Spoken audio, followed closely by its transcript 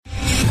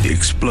the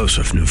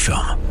explosive new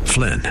film,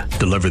 Flynn,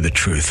 Deliver the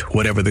Truth,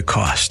 Whatever the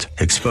Cost,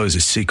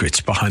 exposes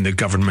secrets behind the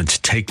government's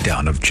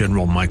takedown of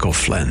General Michael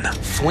Flynn.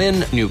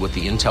 Flynn knew what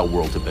the intel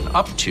world had been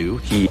up to.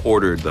 He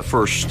ordered the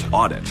first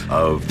audit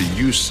of the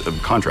use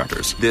of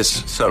contractors.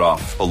 This set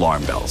off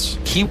alarm bells.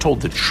 He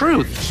told the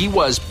truth. He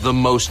was the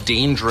most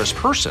dangerous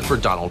person for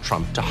Donald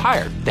Trump to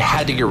hire. They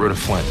had to get rid of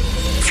Flynn.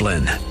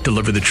 Flynn,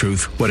 Deliver the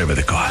Truth, Whatever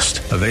the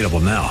Cost. Available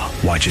now.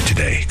 Watch it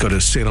today. Go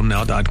to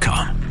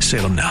salemnow.com.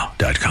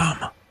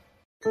 salemnow.com.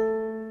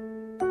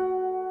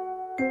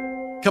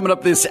 Coming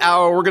up this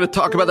hour, we're going to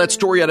talk about that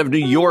story out of New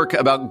York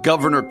about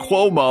Governor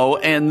Cuomo,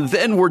 and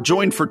then we're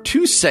joined for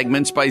two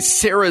segments by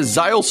Sarah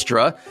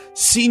Zylstra,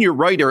 senior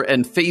writer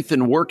and faith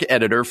and work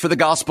editor for the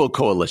Gospel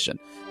Coalition.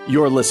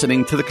 You're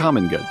listening to The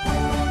Common Good.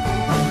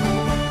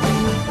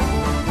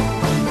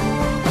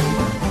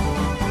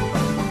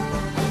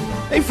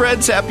 Hey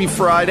friends, happy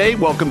Friday.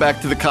 Welcome back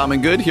to The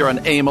Common Good here on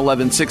AM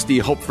 1160,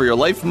 Hope for Your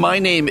Life. My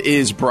name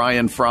is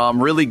Brian Fromm.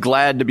 Really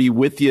glad to be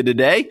with you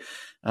today.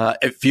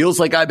 It feels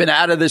like I've been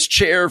out of this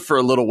chair for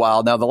a little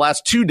while. Now, the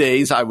last 2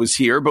 days I was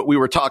here, but we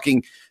were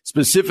talking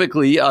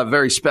specifically a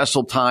very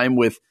special time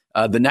with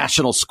the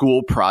National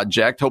School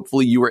Project.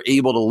 Hopefully you were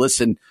able to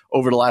listen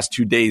over the last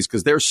 2 days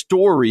because their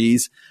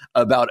stories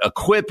about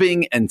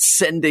equipping and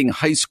sending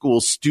high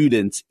school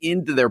students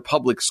into their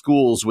public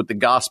schools with the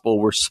gospel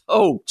were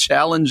so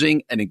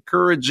challenging and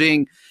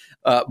encouraging.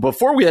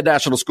 Before we had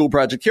National School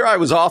Project here, I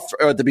was off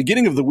at the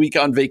beginning of the week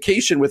on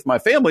vacation with my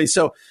family.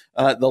 So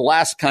the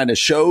last kind of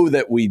show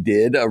that we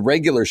did, a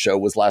regular show,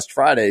 was last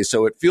Friday.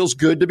 So it feels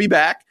good to be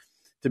back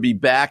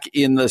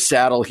in the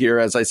saddle here.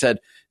 As I said,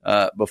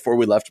 before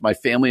we left, my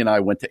family and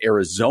I went to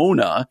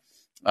Arizona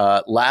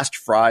last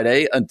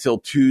Friday until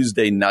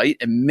Tuesday night.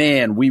 And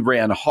man, we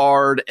ran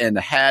hard and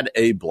had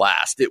a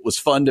blast. It was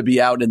fun to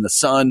be out in the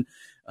sun.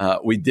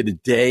 We did a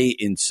day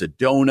in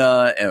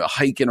Sedona and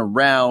hiking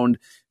around,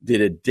 did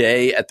a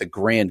day at the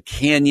Grand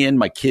Canyon.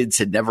 My kids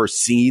had never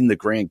seen the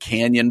Grand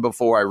Canyon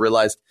before. I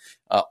realized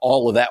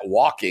all of that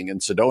walking in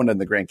Sedona and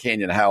the Grand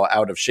Canyon, how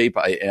out of shape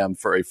I am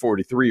for a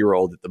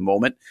 43-year-old at the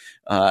moment.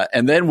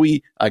 And then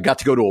we got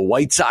to go to a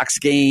White Sox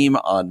game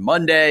on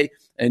Monday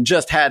and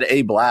just had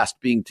a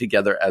blast being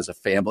together as a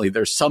family.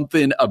 There's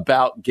something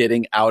about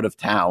getting out of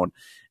town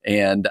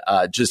and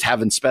just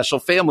having special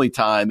family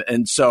time.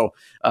 And so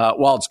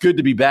while it's good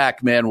to be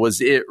back, man,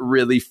 was it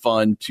really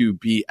fun to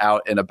be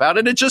out and about.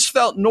 And it just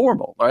felt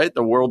normal, right?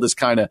 The world is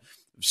kind of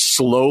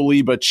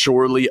slowly but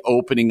surely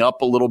opening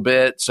up a little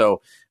bit.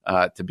 So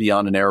to be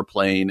on an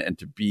airplane and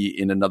to be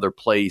in another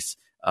place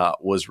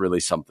was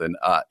really something.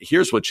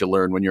 Here's what you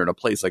learn when you're in a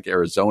place like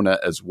Arizona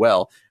as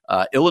well.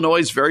 Illinois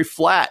is very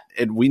flat,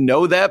 and we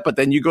know that, but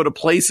then you go to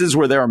places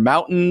where there are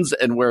mountains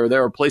and where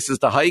there are places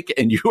to hike,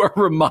 and you are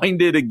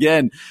reminded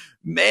again,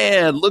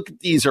 man, look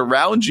at these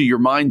around you. Your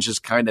mind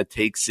just kind of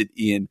takes it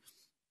in.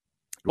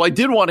 Well, I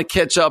did want to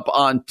catch up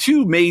on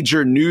two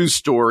major news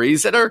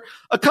stories that are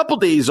a couple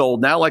days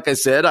old now. Like I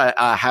said,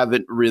 I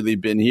haven't really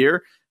been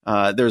here.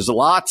 There's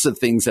lots of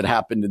things that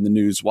happened in the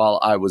news while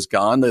I was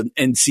gone. The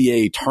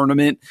NCAA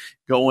tournament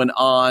going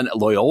on,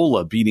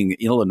 Loyola beating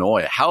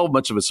Illinois. How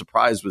much of a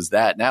surprise was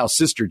that? Now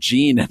Sister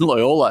Jean and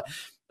Loyola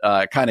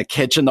kind of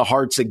catching the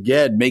hearts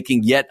again,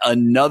 making yet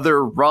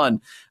another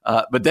run.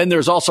 But then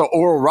there's also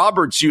Oral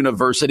Roberts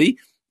University,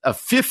 a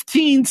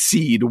 15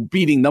 seed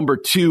beating number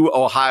 2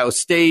 Ohio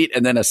State,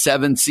 and then a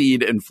 7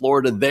 seed in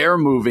Florida. They're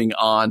moving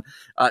on.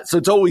 So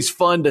it's always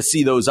fun to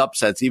see those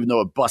upsets, even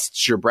though it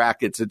busts your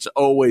brackets. It's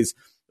always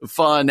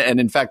fun. And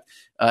in fact,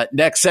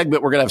 next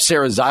segment, we're going to have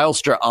Sarah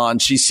Zylstra on.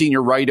 She's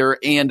senior writer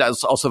and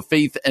also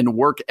faith and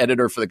work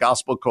editor for the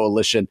Gospel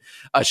Coalition.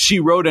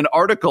 She wrote an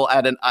article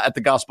at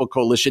the Gospel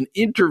Coalition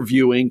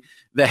interviewing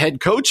the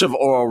head coach of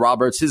Oral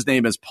Roberts. His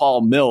name is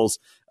Paul Mills.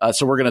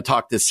 So we're going to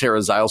talk to Sarah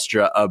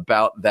Zylstra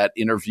about that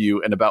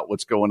interview and about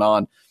what's going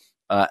on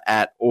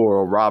at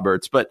Oral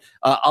Roberts. But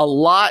a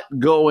lot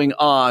going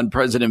on.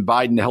 President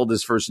Biden held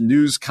his first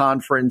news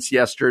conference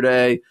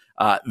yesterday.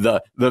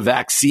 The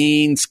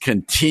vaccines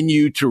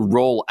continue to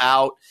roll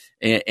out.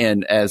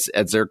 And as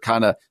there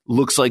kind of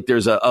looks like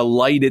there's a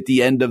light at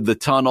the end of the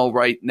tunnel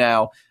right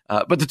now.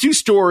 But the two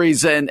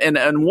stories, and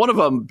one of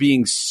them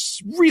being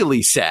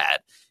really sad,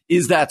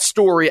 is that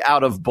story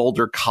out of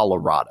Boulder,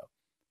 Colorado.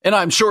 And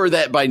I'm sure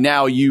that by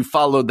now you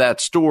followed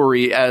that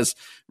story as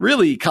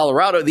really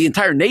Colorado, the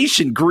entire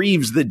nation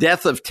grieves the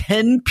death of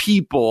 10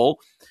 people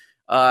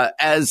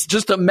as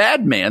just a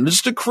madman,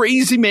 just a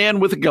crazy man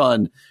with a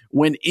gun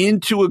went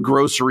into a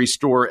grocery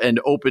store and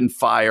opened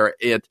fire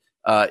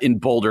in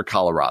Boulder,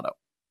 Colorado.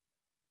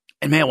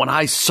 And man, when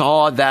I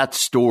saw that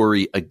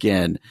story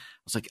again, I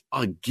was like,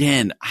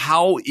 again,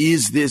 how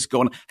is this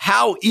going?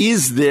 How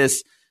is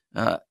this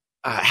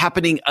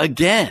happening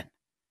again?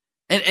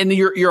 And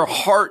your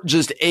heart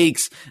just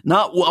aches,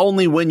 not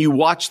only when you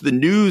watch the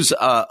news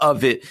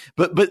of it,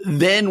 but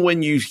then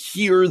when you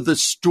hear the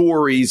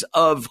stories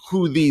of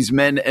who these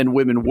men and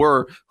women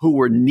were who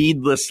were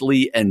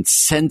needlessly and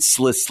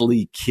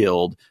senselessly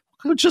killed,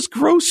 just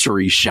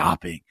grocery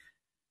shopping.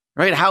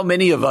 right? How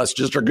many of us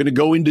just are going to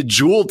go into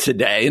Jewel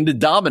today, into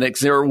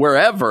Dominic's or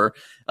wherever,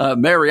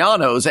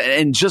 Mariano's,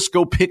 and just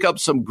go pick up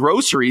some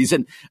groceries,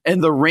 and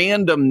the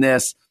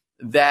randomness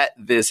that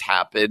this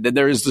happened. And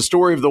there is the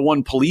story of the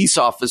one police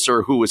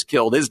officer who was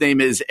killed. His name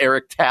is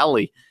Eric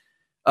Talley,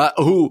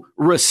 who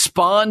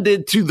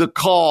responded to the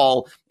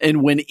call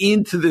and went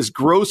into this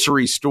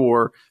grocery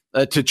store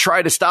to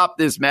try to stop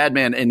this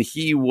madman, and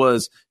he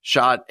was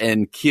shot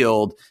and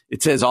killed.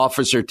 It says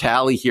Officer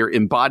Talley here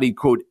embodied,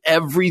 quote,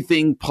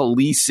 everything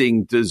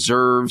policing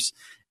deserves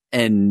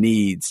and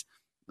needs.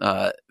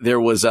 There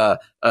was a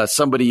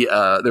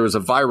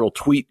viral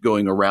tweet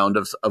going around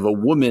of a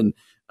woman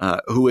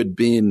who had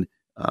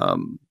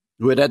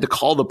had to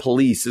call the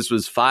police. This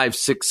was 5,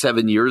 6,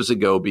 7 years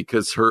ago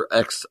because her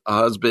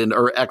ex-husband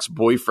or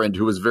ex-boyfriend,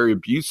 who was very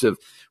abusive,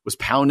 was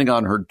pounding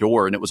on her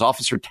door, and it was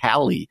Officer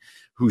Talley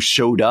who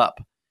showed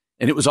up.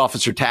 And it was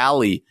Officer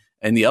Talley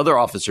and the other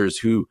officers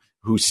who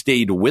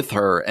stayed with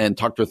her and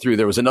talked her through.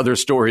 There was another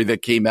story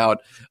that came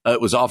out.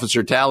 It was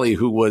Officer Talley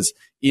who was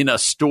in a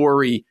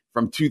story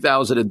from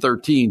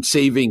 2013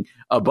 saving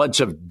a bunch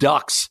of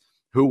ducks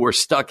who were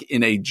stuck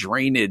in a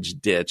drainage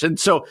ditch. And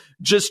so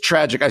just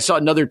tragic. I saw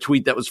another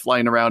tweet that was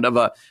flying around of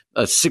a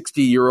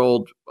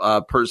 60-year-old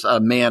person, a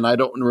man, I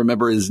don't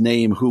remember his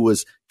name, who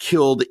was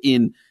killed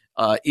in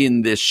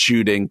this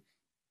shooting.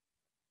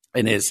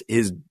 And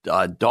his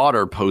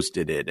daughter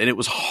posted it, and it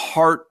was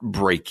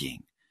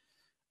heartbreaking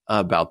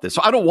about this.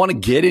 So I don't want to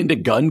get into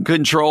gun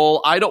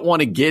control. I don't want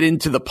to get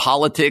into the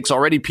politics.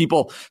 Already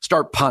people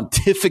start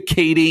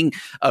pontificating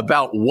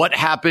about what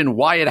happened,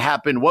 why it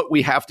happened, what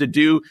we have to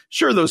do.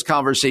 Sure, those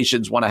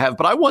conversations want to have,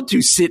 but I want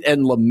to sit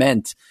and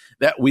lament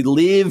that we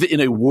live in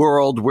a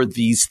world where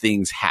these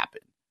things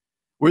happen,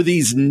 where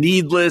these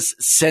needless,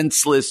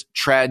 senseless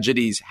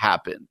tragedies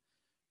happen.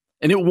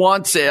 And I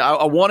want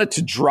it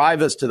to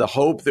drive us to the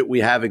hope that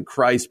we have in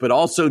Christ, but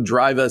also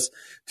drive us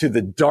to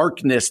the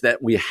darkness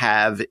that we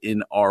have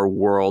in our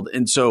world.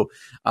 And so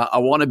I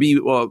want to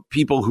be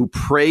people who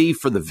pray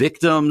for the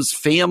victims'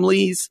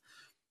 families,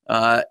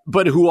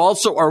 but who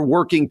also are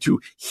working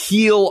to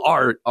heal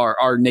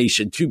our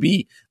nation, to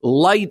be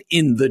light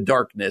in the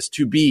darkness,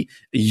 to be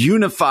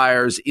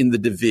unifiers in the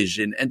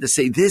division, and to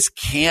say this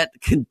can't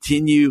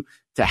continue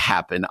to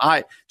happen.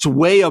 It's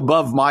way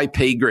above my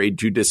pay grade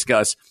to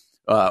discuss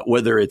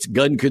whether it's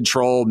gun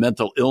control,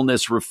 mental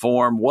illness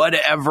reform,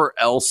 whatever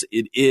else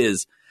it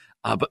is.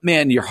 But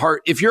man,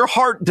 if your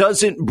heart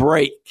doesn't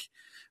break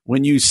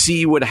when you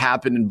see what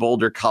happened in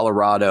Boulder,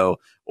 Colorado,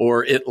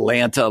 or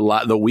Atlanta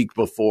the week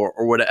before,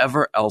 or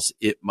whatever else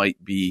it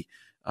might be,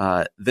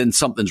 then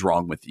something's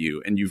wrong with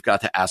you. And you've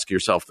got to ask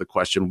yourself the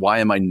question, why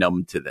am I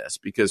numb to this?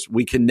 Because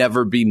we can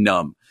never be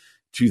numb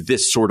to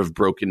this sort of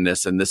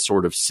brokenness and this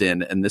sort of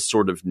sin and this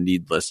sort of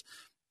needless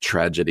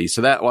tragedy.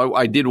 So that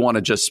I did want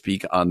to just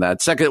speak on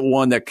that. Second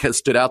one that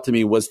stood out to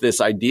me was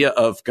this idea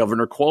of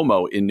Governor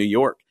Cuomo in New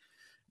York.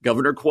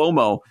 Governor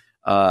Cuomo,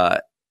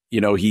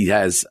 he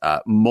has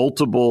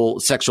multiple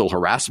sexual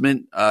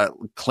harassment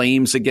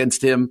claims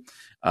against him.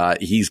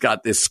 He's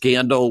got this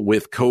scandal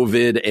with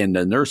COVID and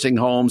the nursing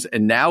homes.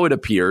 And now it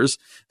appears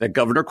that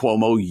Governor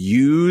Cuomo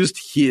used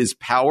his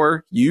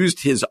power,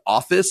 used his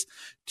office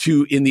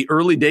in the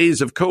early days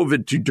of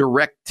COVID, to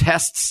direct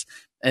tests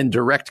and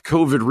direct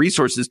COVID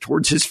resources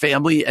towards his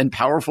family and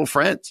powerful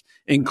friends,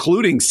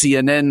 including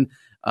CNN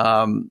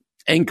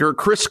anchor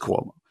Chris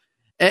Cuomo.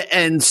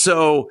 And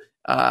so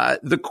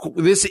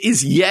this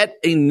is yet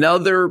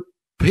another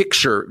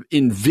picture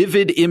in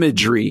vivid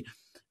imagery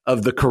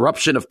of the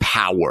corruption of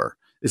power.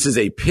 This is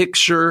a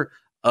picture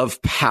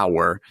of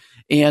power,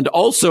 and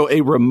also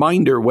a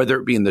reminder, whether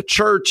it be in the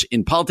church,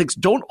 in politics,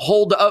 don't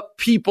hold up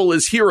people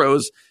as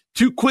heroes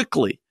too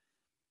quickly.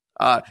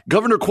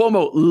 Governor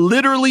Cuomo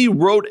literally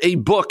wrote a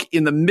book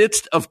in the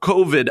midst of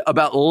COVID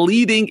about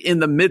leading in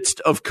the midst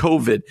of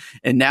COVID.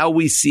 And now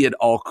we see it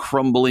all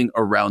crumbling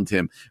around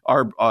him.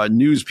 Our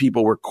news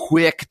people were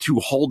quick to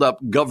hold up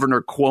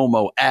Governor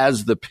Cuomo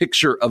as the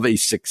picture of a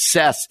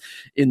success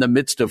in the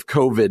midst of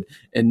COVID.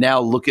 And now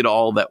look at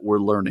all that we're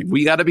learning.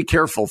 We got to be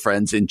careful,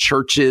 friends, in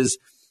churches,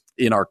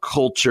 in our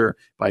culture,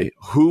 by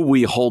who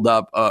we hold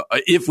up,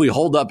 if we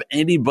hold up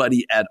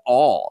anybody at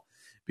all.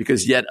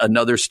 Because yet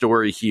another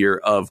story here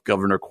of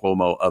Governor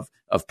Cuomo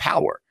of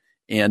power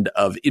and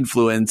of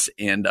influence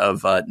and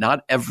of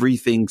not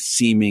everything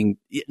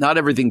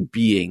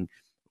being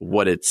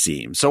what it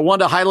seems. So I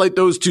wanted to highlight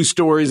those two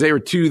stories. They were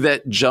two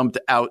that jumped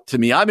out to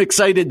me. I'm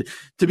excited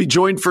to be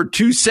joined for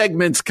two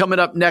segments coming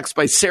up next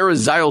by Sarah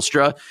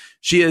Zylstra.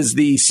 She is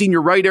the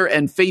senior writer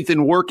and faith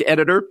and work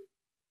editor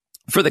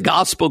for the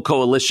Gospel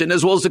Coalition,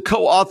 as well as the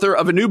co-author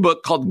of a new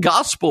book called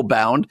Gospel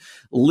Bound,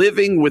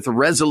 Living with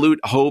Resolute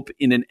Hope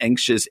in an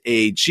Anxious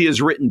Age. She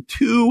has written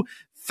two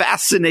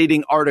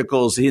fascinating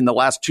articles in the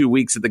last 2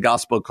 weeks at the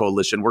Gospel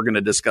Coalition. We're going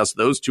to discuss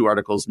those two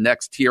articles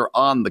next here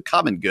on The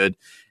Common Good,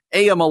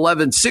 AM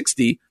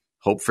 1160,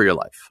 Hope for Your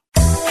Life.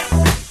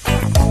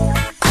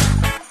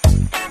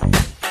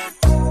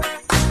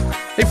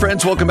 Hey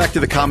friends, welcome back to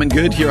The Common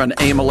Good here on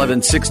AM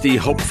 1160,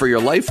 Hope for Your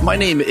Life. My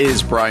name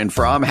is Brian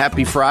Fromm.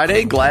 Happy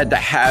Friday. Glad to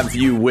have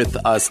you with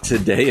us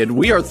today. And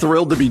we are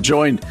thrilled to be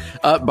joined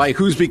by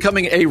who's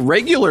becoming a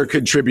regular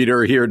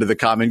contributor here to The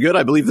Common Good.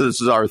 I believe this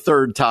is our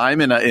third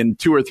time in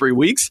 2 or 3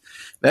 weeks.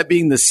 That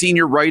being the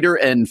senior writer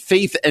and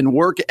faith and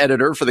work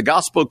editor for the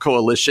Gospel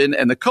Coalition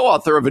and the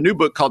co-author of a new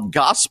book called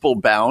Gospel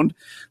Bound,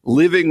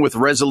 Living with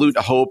Resolute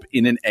Hope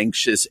in an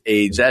Anxious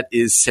Age. That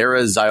is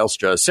Sarah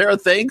Zylstra. Sarah,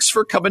 thanks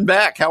for coming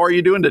back. How are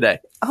you doing today?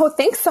 Oh,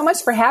 thanks so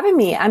much for having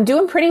me. I'm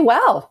doing pretty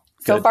well.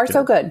 So far,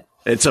 so good.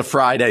 It's a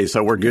Friday,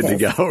 so we're good to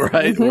go,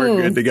 right? Mm-hmm.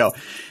 We're good to go.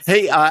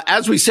 Hey,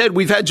 as we said,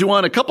 we've had you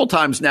on a couple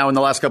times now in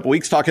the last couple of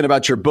weeks talking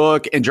about your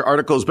book and your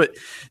articles. But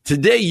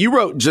today you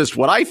wrote just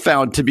what I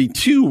found to be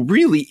 2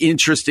 really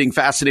interesting,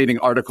 fascinating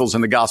articles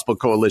in the Gospel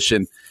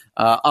Coalition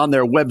on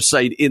their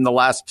website in the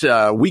last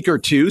week or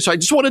 2. So I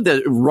just wanted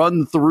to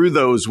run through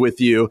those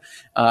with you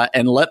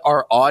and let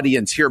our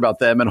audience hear about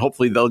them. And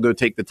hopefully they'll go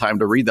take the time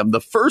to read them. The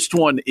first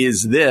one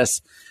is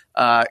this.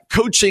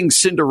 Coaching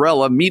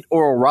Cinderella, meet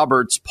Oral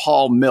Roberts,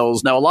 Paul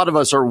Mills. Now, a lot of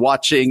us are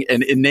watching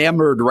and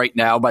enamored right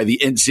now by the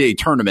NCAA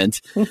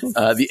tournament,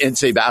 the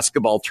NCAA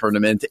basketball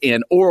tournament.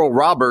 And Oral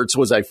Roberts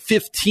was a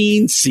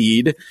 15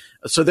 seed.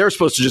 So they're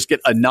supposed to just get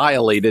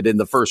annihilated in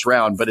the first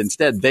round. But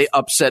instead, they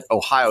upset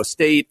Ohio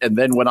State and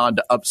then went on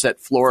to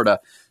upset Florida.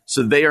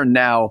 So they are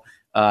now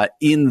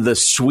in the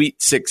Sweet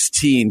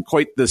 16.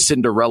 Quite the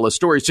Cinderella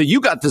story. So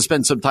you got to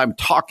spend some time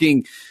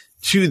talking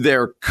to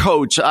their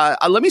coach.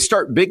 Let me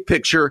start big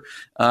picture.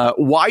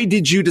 Why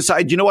did you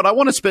decide, you know what, I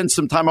want to spend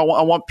some time. I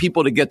want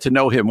people to get to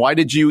know him. Why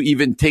did you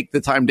even take the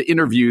time to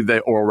interview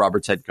the Oral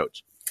Roberts head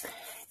coach?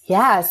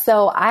 Yeah.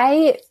 So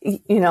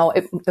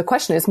the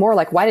question is more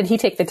like, why did he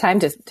take the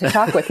time to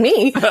talk with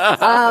me?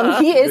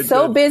 He is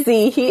so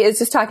busy. He is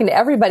just talking to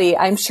everybody.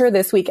 I'm sure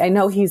this week, I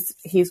know he's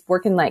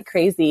working like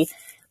crazy.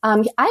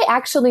 I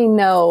actually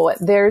know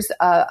there's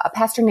a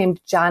pastor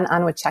named John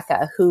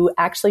Onwuchekwa who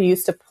actually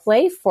used to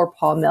play for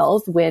Paul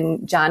Mills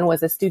when John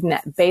was a student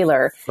at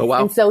Baylor. Oh,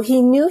 wow. And so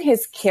he knew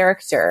his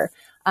character.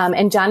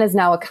 And John is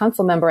now a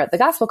council member at the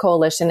Gospel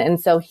Coalition. And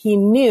so he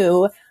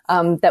knew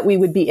that we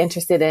would be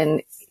interested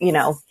in, he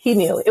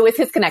knew it was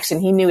his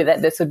connection. He knew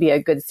that this would be a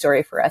good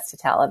story for us to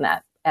tell and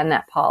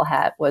that Paul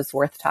was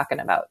worth talking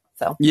about.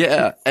 So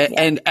yeah.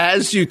 And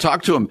as you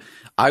talk to him,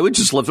 I would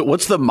just love it.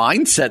 What's the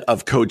mindset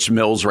of Coach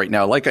Mills right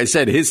now? Like I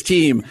said, his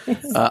team,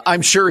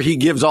 I'm sure he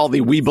gives all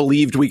the we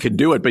believed we could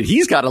do it, but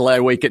he's got to lie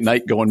awake at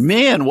night going,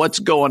 man, what's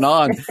going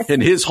on?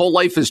 And his whole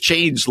life has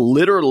changed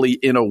literally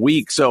in a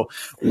week. So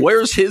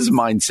where's his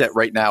mindset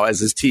right now as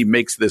his team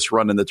makes this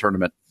run in the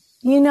tournament?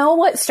 You know,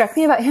 what struck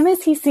me about him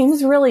is he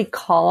seems really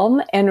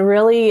calm and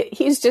really,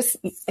 he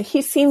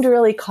seemed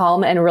really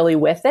calm and really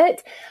with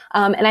it.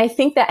 And I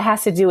think that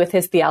has to do with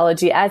his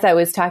theology. As I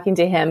was talking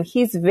to him,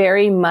 he's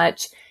very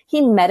much, he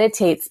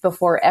meditates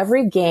before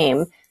every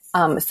game.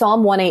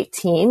 Psalm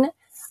 118,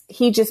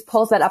 he just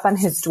pulls that up on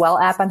his Dwell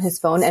app on his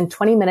phone, and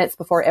 20 minutes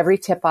before every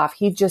tip off,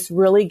 he just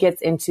really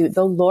gets into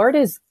the Lord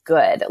is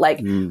good.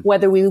 Like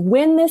whether we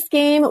win this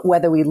game,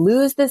 whether we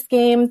lose this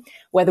game,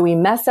 whether we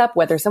mess up,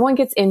 whether someone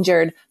gets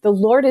injured, the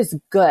Lord is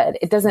good.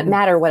 It doesn't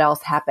matter what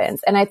else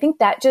happens. And I think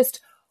that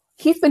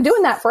he's been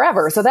doing that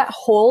forever. So that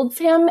holds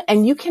him.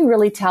 And you can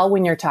really tell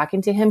when you're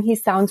talking to him, he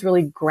sounds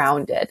really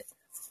grounded.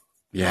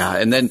 Yeah.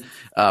 And then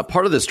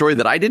part of the story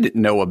that I didn't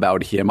know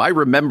about him, I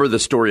remember the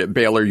story at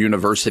Baylor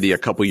University a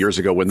couple years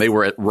ago when they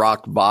were at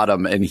rock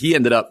bottom, and he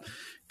ended up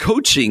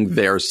coaching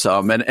there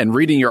some. And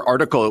reading your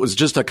article, it was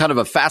just a kind of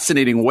a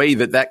fascinating way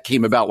that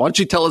came about. Why don't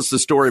you tell us the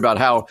story about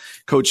how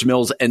Coach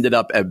Mills ended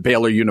up at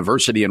Baylor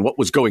University and what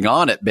was going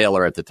on at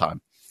Baylor at the time?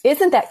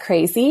 Isn't that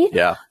crazy?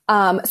 Yeah.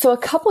 So a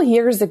couple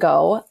years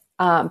ago,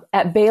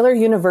 at Baylor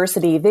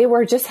University, they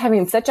were just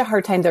having such a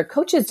hard time. Their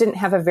coaches didn't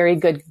have a very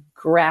good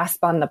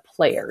grasp on the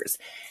players.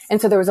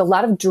 And so there was a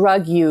lot of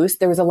drug use.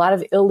 There was a lot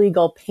of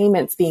illegal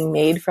payments being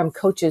made from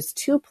coaches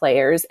to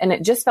players. And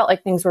it just felt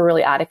like things were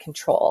really out of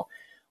control.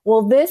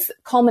 Well, this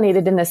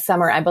culminated in the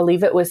summer, I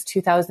believe it was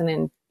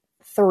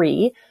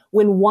 2003,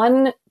 when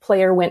one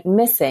player went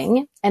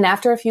missing. And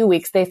after a few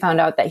weeks, they found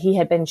out that he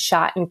had been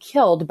shot and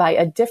killed by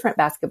a different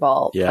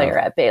basketball player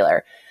at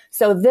Baylor.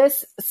 So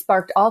this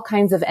sparked all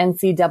kinds of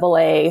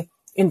NCAA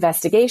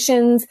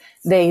investigations.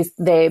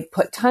 They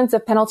put tons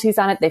of penalties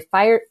on it. They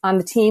fired on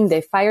the team. They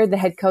fired the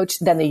head coach.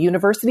 Then the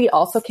university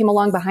also came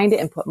along behind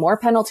it and put more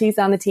penalties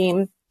on the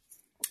team.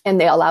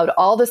 And they allowed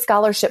all the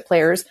scholarship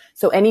players.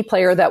 So any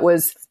player that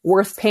was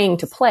worth paying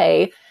to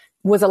play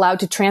was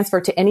allowed to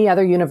transfer to any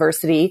other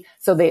university.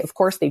 So of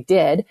course they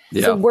did.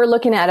 Yeah. So we're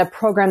looking at a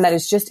program that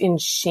is just in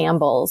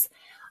shambles.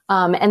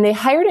 And they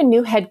hired a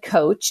new head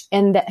coach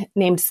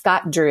named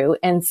Scott Drew.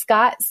 And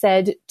Scott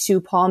said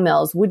to Paul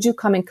Mills, would you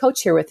come and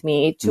coach here with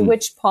me? To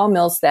which Paul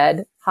Mills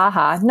said,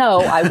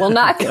 no, I will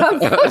not come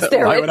coach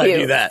there Why with would you. I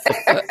do that?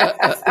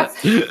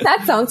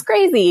 That sounds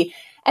crazy.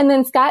 And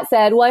then Scott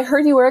said, well, I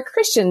heard you were a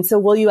Christian, so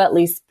will you at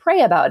least pray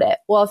about it?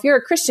 Well, if you're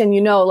a Christian,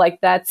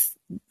 that's,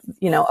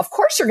 of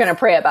course you're going to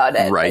pray about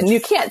it. Right. And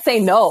you can't say,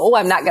 no,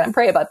 I'm not going to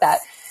pray about that.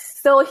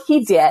 So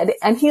he did,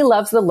 and he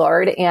loves the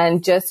Lord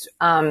and just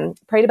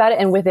prayed about it.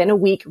 And within a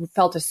week,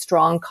 felt a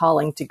strong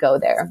calling to go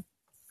there.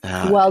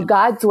 Well,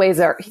 God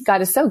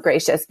is so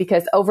gracious,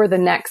 because over the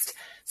next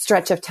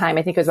stretch of time,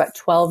 I think it was about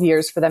 12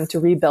 years for them to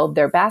rebuild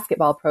their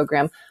basketball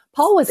program,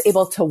 Paul was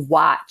able to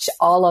watch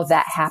all of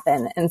that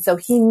happen. And so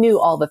he knew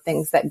all the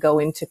things that go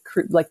into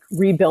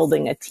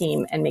rebuilding a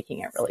team and making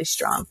it really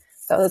strong.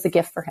 So it was a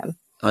gift for him.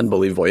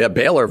 Unbelievable. Yeah,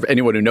 Baylor,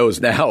 anyone who knows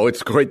now,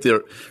 it's quite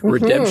the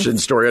redemption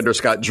story under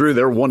Scott Drew.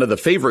 They're one of the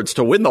favorites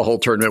to win the whole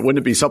tournament.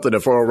 Wouldn't it be something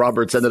if Oral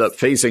Roberts ended up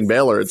facing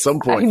Baylor at some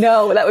point? I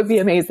know, that would be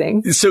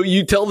amazing. So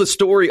you tell the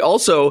story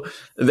also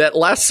that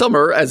last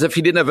summer, as if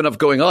he didn't have enough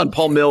going on,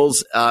 Paul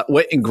Mills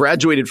went and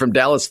graduated from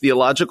Dallas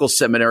Theological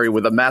Seminary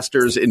with a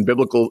master's in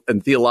biblical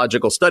and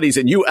theological studies.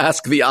 And you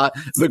ask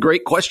the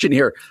great question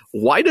here,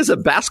 why does a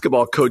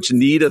basketball coach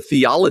need a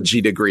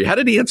theology degree? How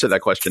did he answer that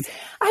question?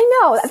 I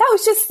know,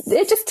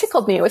 it just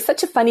tickled me. It was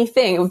such a funny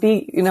thing. It would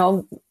be,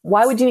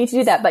 why would you need to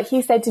do that? But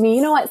he said to me,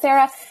 you know what,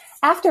 Sarah,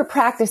 after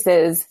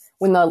practices,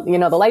 when the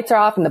lights are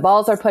off and the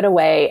balls are put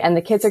away and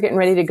the kids are getting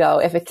ready to go,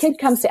 if a kid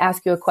comes to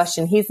ask you a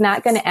question, he's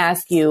not going to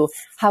ask you,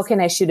 how can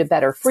I shoot a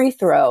better free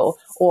throw?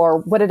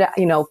 Or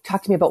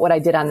talk to me about what I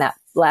did on that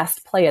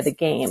last play of the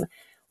game.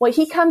 What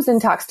he comes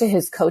and talks to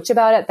his coach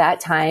about at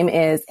that time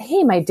is,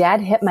 hey, my dad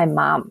hit my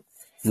mom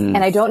and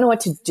I don't know what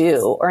to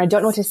do, or I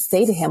don't know what to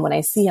say to him when I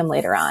see him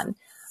later on.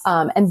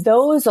 And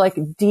those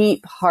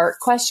deep heart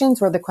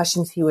questions were the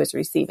questions he was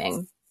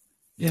receiving.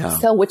 Yeah.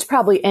 So, which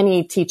probably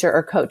any teacher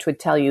or coach would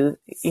tell you,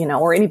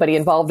 or anybody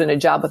involved in a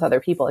job with other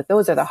people,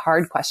 those are the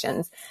hard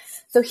questions.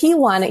 So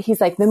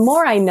he's like, the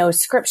more I know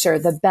scripture,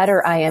 the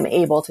better I am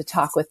able to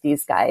talk with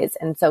these guys.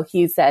 And so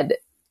he said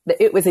that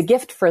it was a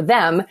gift for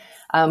them,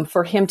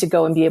 for him to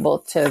go and be able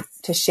to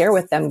share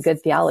with them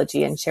good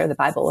theology and share the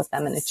Bible with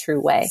them in a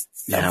true way.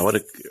 So. Yeah,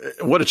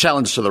 what a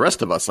challenge to the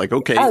rest of us.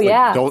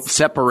 Don't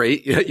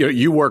separate.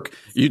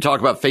 You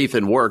talk about faith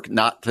and work,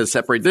 not to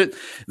separate.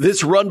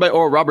 This run by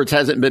Oral Roberts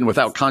hasn't been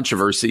without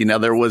controversy. Now,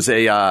 there was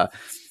a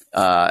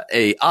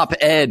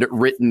op-ed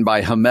written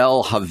by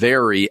Hamel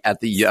Haveri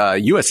at the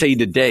USA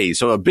Today,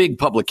 so a big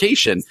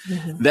publication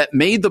that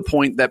made the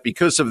point that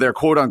because of their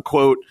quote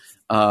unquote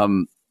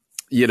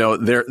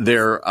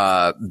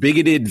their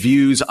bigoted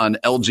views on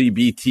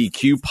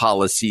LGBTQ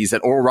policies, that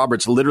Oral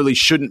Roberts literally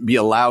shouldn't be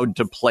allowed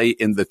to play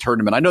in the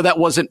tournament. I know that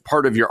wasn't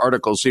part of your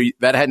article, so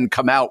that hadn't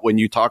come out when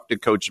you talked to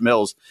Coach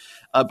Mills.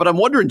 But I'm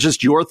wondering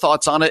just your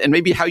thoughts on it and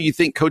maybe how you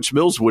think Coach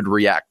Mills would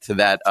react to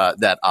that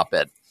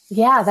op-ed.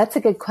 Yeah, that's a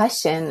good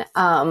question.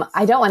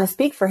 I don't want to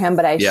speak for him,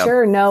 but I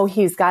sure know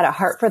he's got a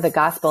heart for the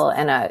gospel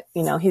and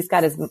he's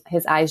got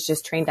his eyes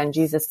just trained on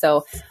Jesus.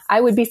 So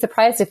I would be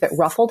surprised if it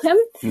ruffled him.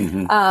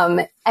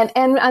 And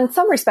on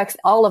some respects,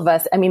 all of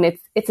us,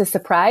 it's a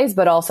surprise,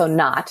 but also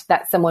not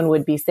that someone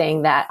would be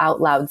saying that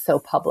out loud so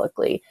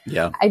publicly.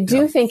 Yeah. I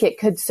do think it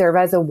could serve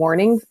as a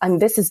warning.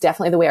 And this is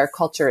definitely the way our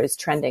culture is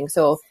trending.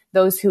 So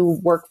those who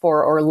work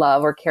for or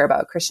love or care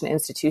about Christian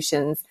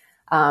institutions,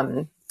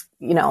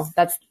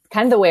 that's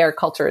kind of the way our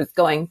culture is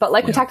going. But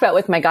like we talked about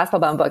with my Gospel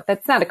Bound book,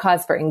 that's not a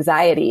cause for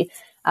anxiety.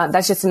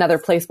 That's just another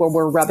place where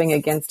we're rubbing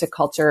against a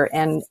culture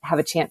and have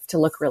a chance to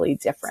look really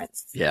different.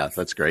 Yeah,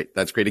 that's great.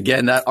 That's great.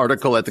 Again, that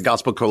article at the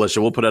Gospel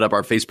Coalition, we'll put it up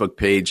our Facebook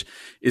page,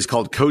 is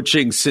called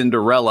Coaching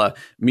Cinderella,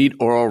 Meet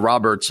Oral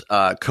Roberts,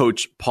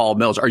 Coach Paul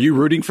Mills. Are you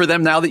rooting for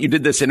them now that you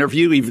did this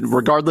interview, even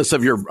regardless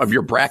of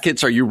your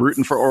brackets? Are you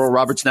rooting for Oral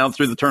Roberts now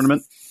through the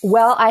tournament?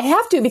 Well, I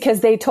have to, because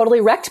they totally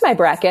wrecked my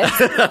bracket.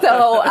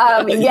 So,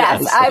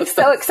 yes, I'm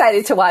so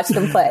excited to watch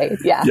them play.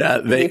 Yeah,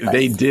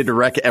 they did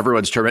wreck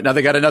everyone's tournament. Now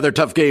they got another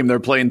tough game. They're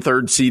playing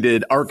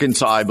third-seeded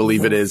Arkansas, I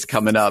believe it is,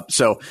 coming up.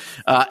 So,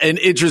 an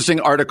interesting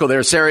article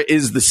there. Sarah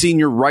is the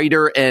senior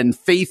writer and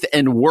faith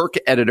and work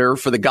editor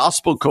for the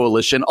Gospel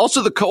Coalition,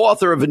 also the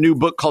co-author of a new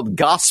book called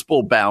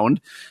Gospel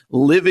Bound,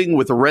 Living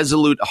with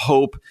Resolute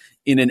Hope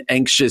in an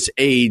Anxious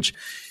Age.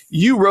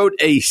 You wrote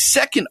a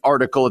second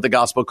article at the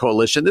Gospel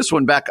Coalition, this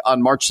one back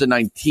on March the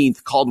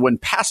 19th, called When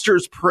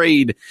Pastors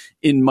Prayed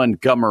in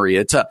Montgomery.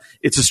 It's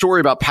a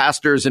story about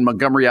pastors in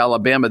Montgomery,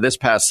 Alabama this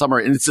past summer.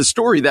 And it's a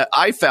story that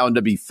I found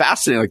to be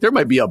fascinating. Like there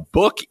might be a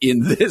book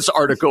in this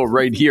article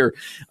right here,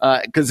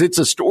 because it's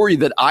a story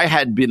that I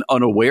had been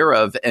unaware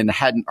of and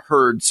hadn't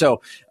heard.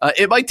 So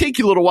it might take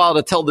you a little while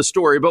to tell the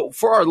story. But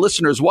for our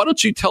listeners, why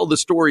don't you tell the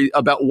story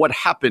about what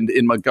happened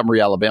in Montgomery,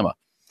 Alabama?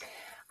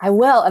 I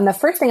will. And the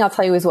first thing I'll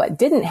tell you is what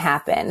didn't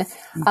happen.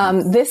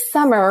 This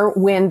summer,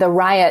 when the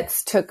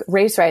riots took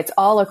race riots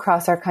all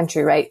across our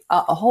country, right?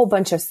 A whole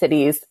bunch of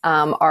cities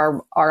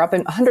are up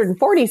in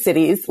 140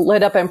 cities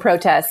lit up in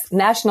protest,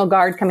 National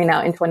Guard coming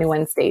out in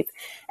 21 states.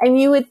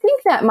 And you would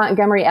think that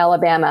Montgomery,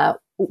 Alabama,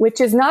 which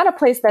is not a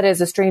place that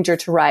is a stranger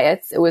to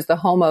riots. It was the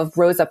home of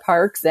Rosa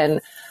Parks and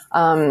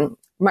Martin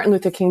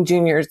Luther King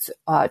Jr.'s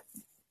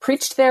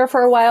preached there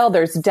for a while.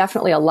 There's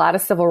definitely a lot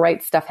of civil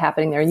rights stuff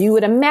happening there. You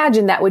would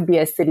imagine that would be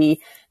a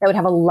city that would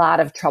have a lot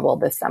of trouble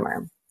this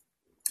summer,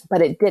 but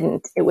it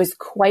didn't. It was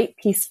quite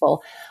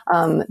peaceful.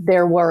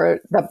 There were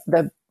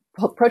the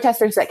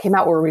protesters that came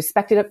out were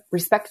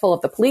respectful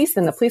of the police,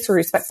 and the police were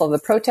respectful of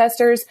the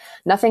protesters.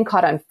 Nothing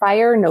caught on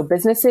fire. No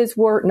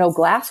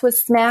glass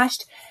was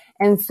smashed.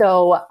 And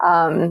so,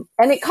 and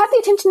it caught the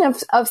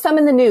attention of some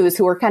in the news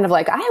who were kind of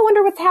like, I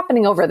wonder what's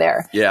happening over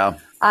there. Yeah.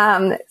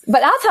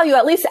 But I'll tell you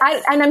at least,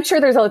 and I'm sure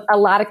there's a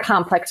lot of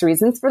complex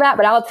reasons for that,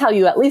 but I'll tell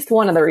you at least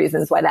one of the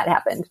reasons why that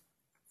happened.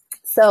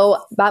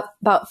 So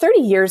about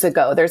 30 years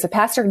ago, there's a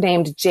pastor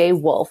named Jay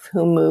Wolf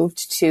who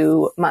moved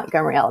to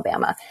Montgomery,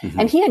 Alabama. Mm-hmm.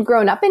 And he had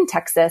grown up in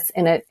Texas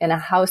in a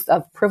house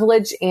of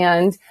privilege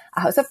and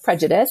a house of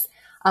prejudice.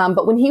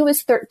 But when he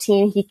was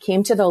 13, he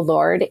came to the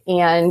Lord,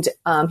 and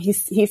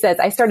he says,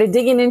 I started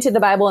digging into the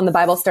Bible, and the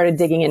Bible started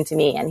digging into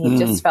me. And he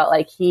just felt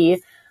like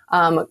he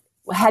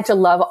had to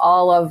love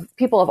all of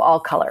people of all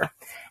color.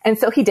 And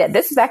so he did.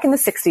 This was back in the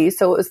 60s.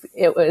 So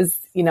it was,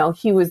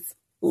 he was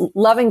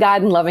loving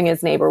God and loving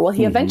his neighbor. Well,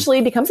 he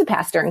eventually becomes a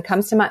pastor and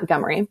comes to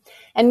Montgomery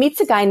and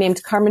meets a guy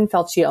named Carmen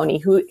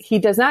Falcioni, who he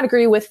does not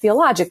agree with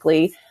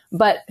theologically,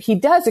 but he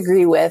does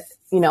agree with,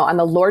 on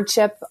the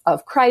lordship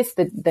of Christ,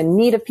 the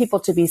need of people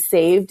to be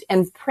saved,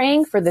 and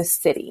praying for the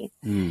city.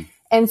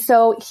 And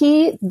so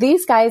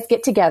these guys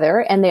get together,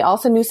 and they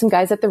also knew some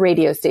guys at the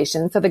radio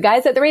station. So the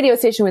guys at the radio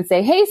station would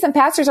say, hey, some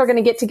pastors are going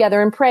to get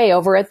together and pray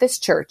over at this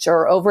church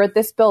or over at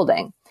this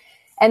building.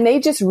 And they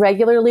just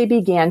regularly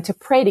began to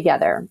pray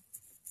together.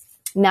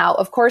 Now,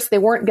 of course, they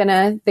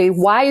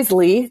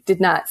wisely did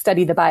not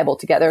study the Bible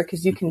together,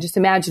 because you can just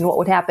imagine what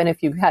would happen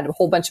if you had a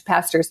whole bunch of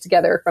pastors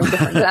together from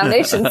different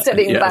denominations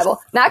studying the Bible.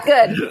 Not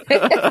good.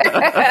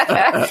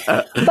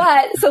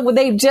 But so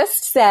they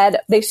just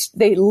said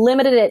they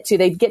limited it to,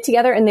 they'd get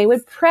together and they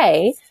would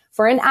pray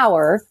for an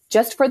hour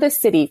just for the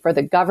city, for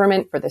the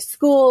government, for the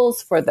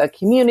schools, for the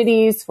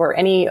communities, for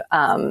any,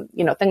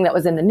 thing that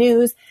was in the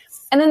news.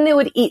 And then they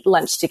would eat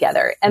lunch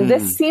together. And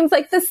this seems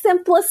like the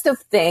simplest of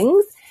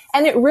things.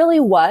 And it really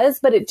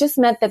was, but it just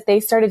meant that they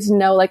started to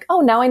know, like,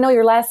 oh, now I know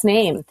your last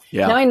name.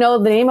 Yeah. Now I know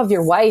the name of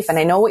your wife, and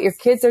I know what your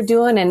kids are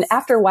doing. And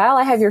after a while,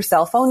 I have your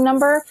cell phone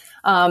number.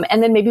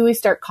 And then maybe we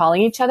start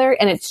calling each other.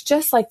 And it's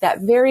just like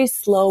that very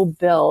slow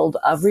build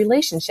of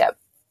relationship.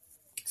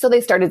 So they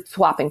started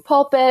swapping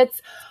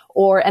pulpits,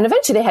 and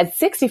eventually they had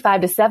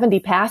 65 to 70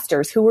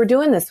 pastors who were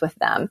doing this with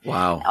them.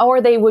 Wow. Or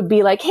they would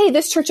be like, hey,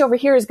 this church over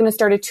here is going to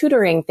start a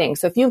tutoring thing.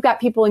 So if you've got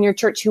people in your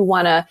church who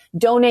want to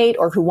donate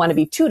or who want to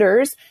be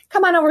tutors,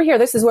 come on over here.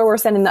 This is where we're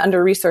sending the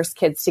under-resourced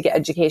kids to get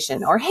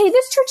education. Or, hey,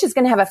 this church is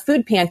going to have a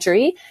food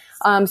pantry.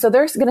 So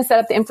they're going to set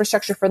up the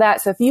infrastructure for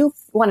that. So if you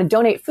want to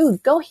donate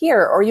food, go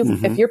here. Or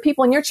if your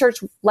people in your church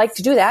like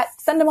to do that,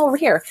 send them over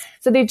here.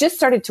 So they just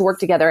started to work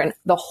together. And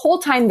the whole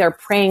time they're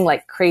praying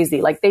like crazy.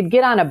 Like they'd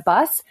get on a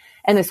bus,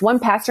 and this one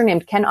pastor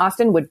named Ken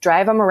Austin would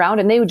drive them around,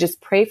 and they would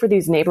just pray for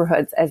these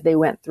neighborhoods as they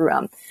went through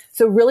them.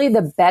 So really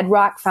the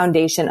bedrock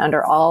foundation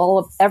under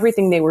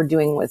everything they were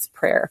doing was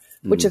prayer,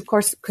 which of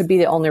course could be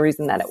the only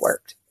reason that it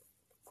worked.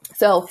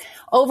 So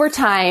over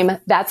time,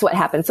 that's what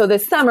happened. So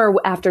this summer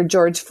after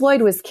George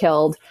Floyd was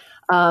killed,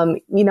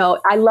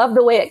 I love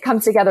the way it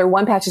comes together.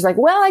 One pastor's like,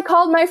 well, I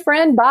called my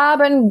friend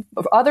Bob and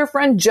other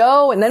friend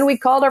Joe, and then we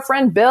called our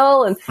friend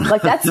Bill. And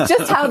like, that's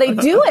just how they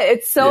do it.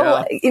 It's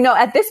so,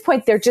 at this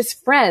point, they're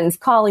just friends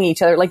calling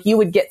each other. Like you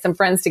would get some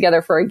friends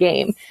together for a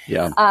game.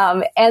 Yeah.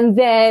 And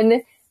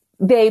then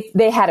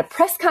they had a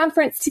press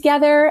conference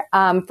together,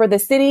 for the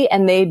city,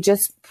 and they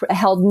just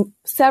held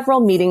several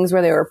meetings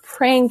where they were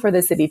praying for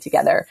the city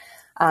together.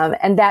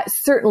 And that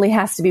certainly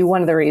has to be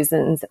one of the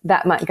reasons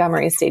that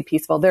Montgomery stayed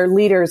peaceful. Their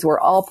leaders were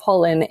all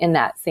pulling in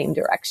that same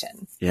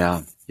direction.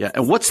 Yeah. Yeah.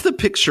 And what's the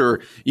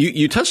picture?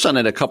 You touched on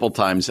it a couple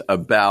times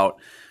about,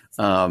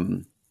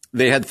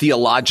 they had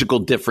theological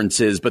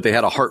differences, but they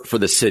had a heart for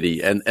the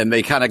city, and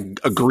they kind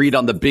of agreed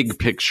on the big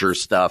picture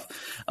stuff.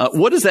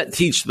 What does that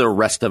teach the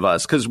rest of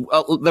us? Because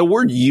the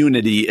word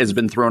unity has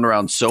been thrown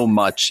around so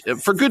much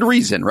for good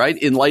reason, right?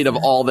 In light of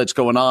all that's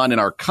going on in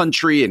our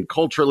country and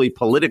culturally,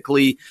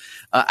 politically.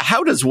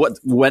 How does what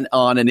went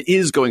on and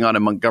is going on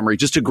in Montgomery,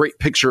 just a great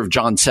picture of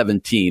John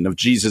 17, of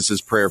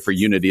Jesus's prayer for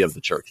unity of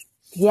the church?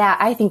 Yeah,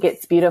 I think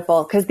it's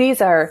beautiful because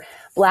these are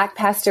Black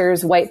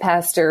pastors, white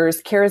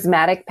pastors,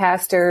 charismatic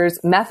pastors,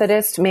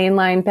 Methodist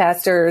mainline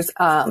pastors,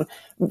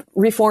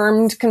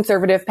 Reformed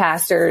conservative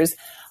pastors.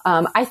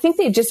 I think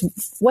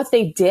what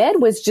they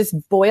did was just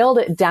boiled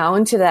it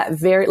down to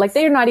that like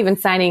they're not even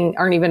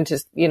aren't even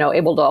just,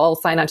 able to all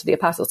sign on to the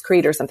Apostles'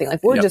 Creed or something.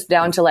 Like we're just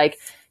down to like,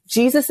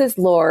 Jesus is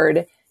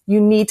Lord. You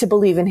need to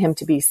believe in him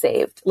to be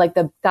saved. Like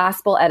the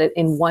gospel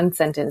in one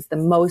sentence, the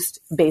most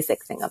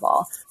basic thing of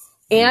all.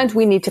 And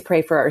we need to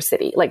pray for our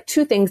city. Like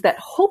two things that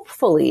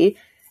hopefully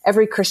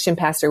every Christian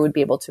pastor would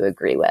be able to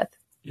agree with.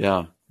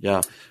 Yeah.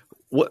 Yeah.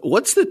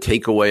 What's the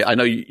takeaway? I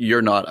know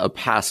you're not a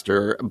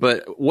pastor,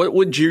 but what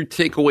would you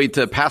take away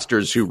to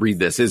pastors who read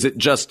this? Is it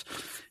just,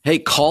 hey,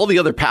 call the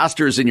other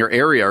pastors in your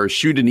area or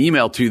shoot an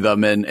email to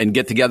them and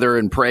get together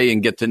and pray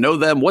and get to know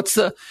them? What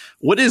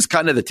is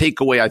kind of the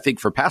takeaway, I think,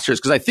 for pastors?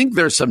 Because I think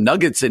there's some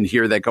nuggets in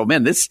here that go,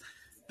 man,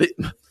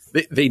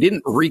 they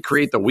didn't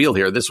recreate the wheel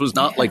here. This was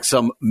not like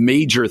some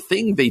major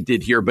thing they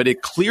did here, but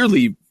it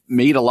clearly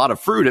made a lot of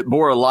fruit. It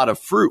bore a lot of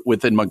fruit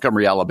within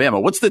Montgomery, Alabama.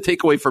 What's the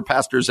takeaway for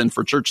pastors and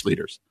for church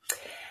leaders?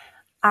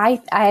 I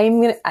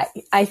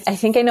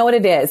think I know what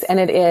it is. And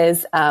it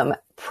is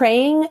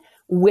praying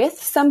with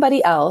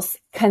somebody else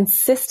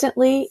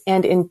consistently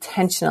and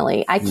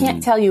intentionally. I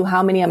can't tell you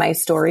how many of my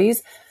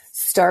stories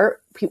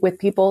start with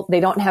people. They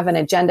don't have an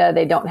agenda.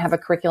 They don't have a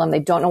curriculum. They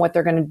don't know what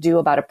they're going to do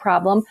about a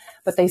problem,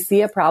 but they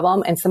see a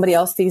problem and somebody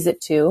else sees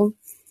it too.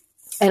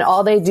 And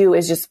all they do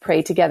is just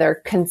pray together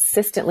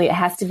consistently. It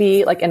has to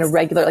be like in a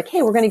regular, like,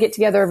 hey, we're going to get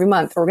together every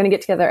month, or we're going to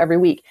get together every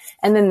week.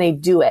 And then they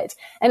do it.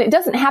 And it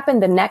doesn't happen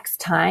the next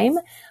time.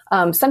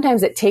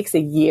 Sometimes it takes a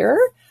year.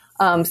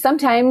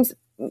 Sometimes,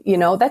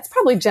 that's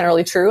probably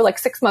generally true. Like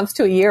 6 months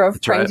to a year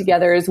of praying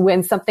together is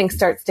when something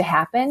starts to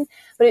happen.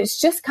 But it's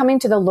just coming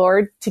to the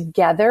Lord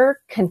together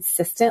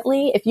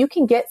consistently. If you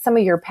can get some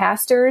of your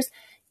pastors,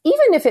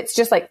 even if it's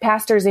just like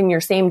pastors in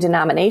your same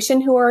denomination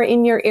who are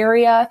in your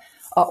area,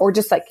 or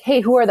just like, hey,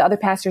 who are the other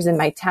pastors in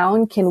my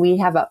town? Can we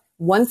have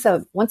once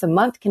a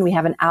month? Can we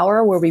have an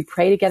hour where we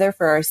pray together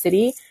for our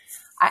city?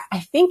 I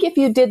think if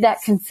you did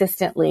that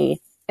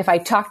consistently, if I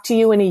talked to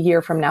you in a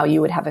year from now,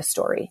 you would have a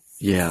story.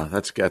 Yeah,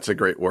 that's a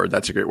great word.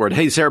 That's a great word.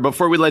 Hey, Sarah,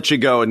 before we let you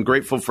go, and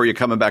grateful for you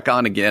coming back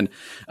on again,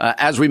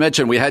 as we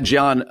mentioned, we had you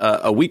on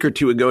a week or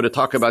two ago to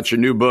talk about your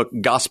new book,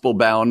 Gospel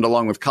Bound,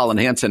 along with Colin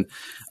Hansen.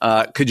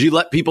 Could you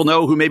let people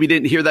know who maybe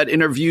didn't hear that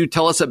interview?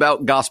 Tell us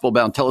about Gospel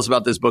Bound. Tell us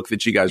about this book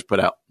that you guys put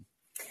out.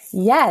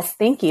 Yes,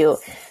 thank you.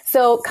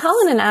 So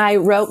Colin and I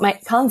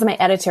Colin's my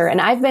editor, and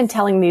I've been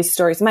telling these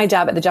stories. My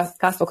job at the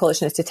Gospel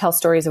Coalition is to tell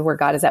stories of where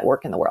God is at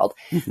work in the world.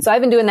 Mm-hmm. So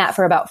I've been doing that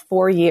for about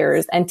 4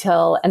 years and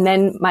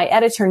then my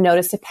editor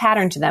noticed a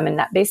pattern to them, and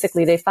that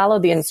basically they follow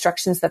the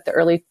instructions that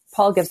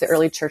Paul gives the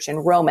early church in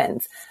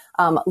Romans.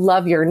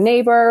 Love your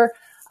neighbor,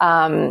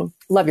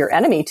 love your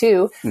enemy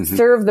too,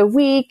 serve the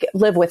weak,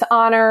 live with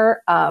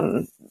honor,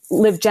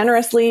 live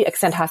generously,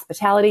 extend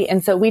hospitality.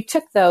 And so we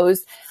took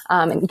those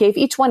and gave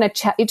each one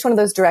of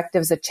those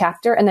directives a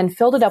chapter, and then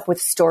filled it up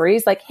with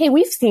stories like, hey,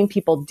 we've seen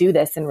people do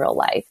this in real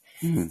life.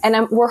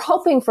 And we're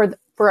hoping for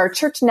our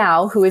church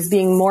now, who is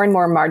being more and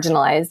more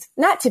marginalized,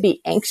 not to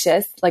be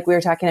anxious, like we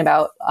were talking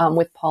about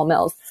with Paul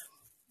Mills,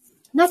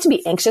 not to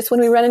be anxious when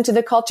we run into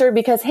the culture,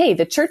 because, hey,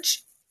 the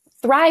church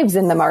thrives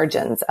in the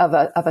margins of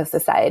a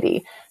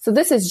society. So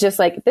this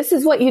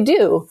is what you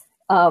do.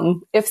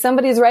 If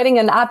somebody's writing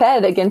an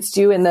op-ed against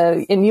you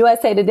in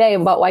USA Today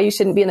about why you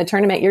shouldn't be in the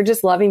tournament, you're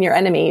just loving your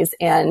enemies,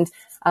 and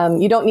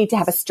you don't need to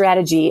have a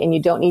strategy, and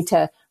you don't need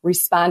to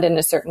respond in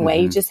a certain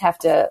way. You just have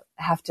to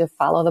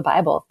follow the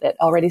Bible that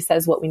already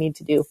says what we need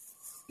to do.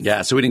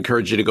 Yeah, so we'd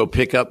encourage you to go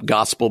pick up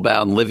Gospel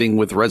Bound, Living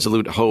with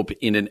Resolute Hope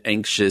in an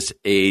Anxious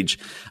Age.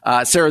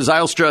 Sarah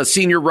Zylstra,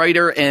 senior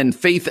writer and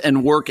faith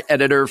and work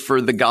editor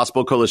for the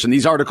Gospel Coalition.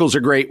 These articles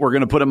are great. We're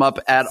going to put them up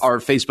at our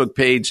Facebook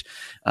page,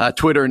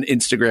 Twitter and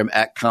Instagram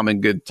at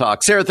Common Good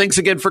Talk. Sarah, thanks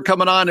again for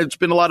coming on. It's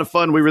been a lot of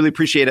fun. We really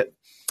appreciate it.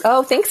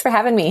 Oh, thanks for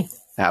having me.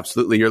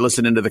 Absolutely. You're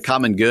listening to The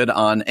Common Good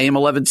on AM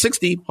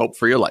 1160. Hope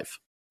for your life.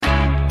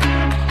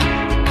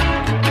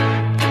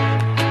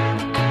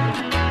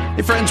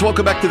 Hey friends,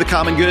 welcome back to The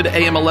Common Good,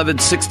 AM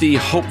 1160,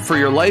 Hope for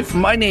Your Life.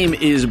 My name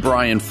is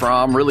Brian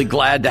Fromm. Really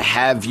glad to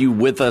have you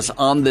with us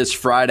on this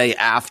Friday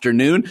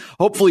afternoon.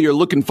 Hopefully you're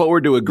looking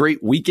forward to a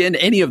great weekend.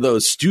 Any of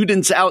those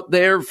students out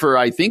there for,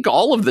 I think,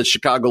 all of the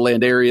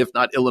Chicagoland area, if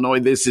not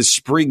Illinois, this is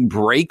spring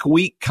break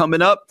week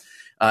coming up.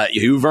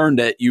 You've earned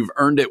it. You've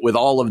earned it with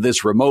all of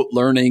this remote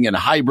learning and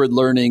hybrid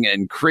learning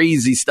and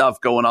crazy stuff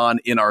going on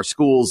in our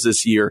schools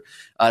this year.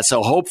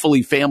 So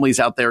hopefully families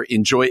out there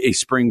enjoy a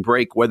spring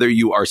break, whether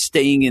you are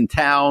staying in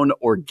town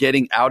or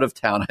getting out of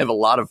town.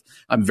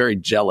 I'm very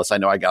jealous. I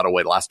know I got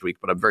away last week,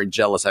 but I'm very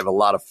jealous. I have a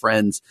lot of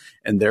friends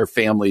and their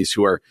families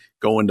who are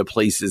going to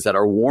places that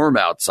are warm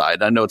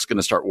outside. I know it's going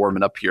to start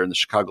warming up here in the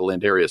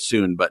Chicagoland area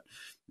soon, but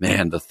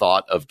man, the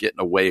thought of getting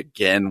away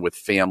again with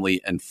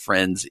family and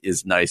friends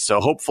is nice. So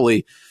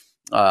hopefully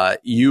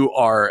you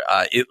are,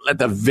 at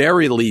the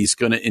very least,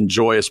 going to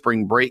enjoy a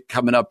spring break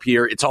coming up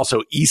here. It's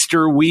also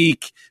Easter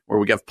week, where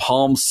we have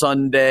Palm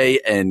Sunday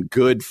and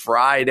Good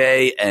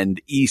Friday and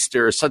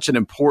Easter. Such an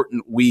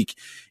important week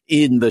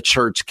in the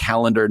church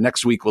calendar.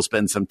 Next week, we'll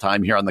spend some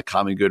time here on The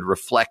Common Good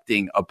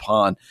reflecting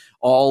upon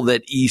all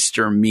that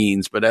Easter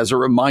means. But as a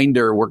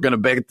reminder, we're going to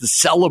be able to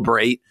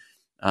celebrate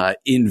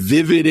in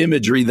vivid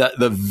imagery,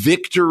 the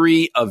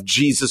victory of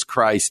Jesus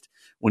Christ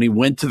when he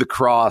went to the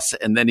cross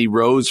and then he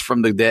rose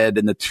from the dead,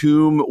 and the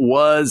tomb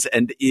was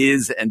and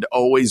is and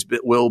always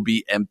will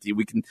be empty.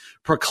 We can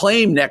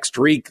proclaim next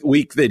week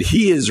that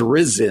he is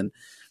risen,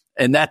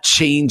 and that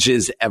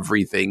changes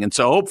everything. And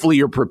so hopefully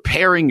you're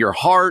preparing your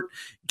heart,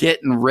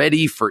 getting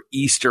ready for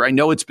Easter. I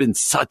know it's been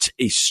such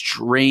a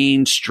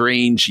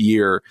strange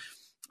year.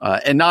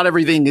 And not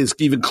everything is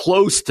even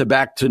close to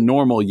back to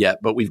normal yet,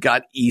 but we've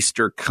got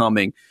Easter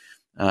coming,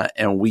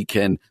 and we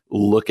can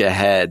look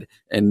ahead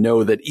and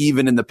know that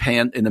even in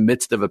the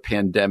midst of a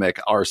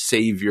pandemic, our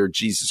Savior,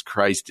 Jesus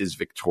Christ, is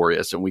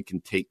victorious, and we can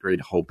take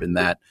great hope in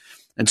that.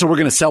 And so we're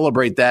going to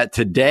celebrate that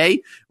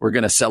today. We're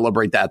going to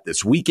celebrate that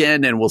this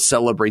weekend, and we'll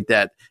celebrate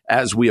that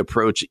as we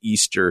approach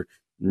Easter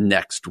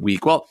next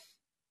week. Well,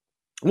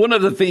 one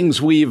of the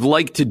things we've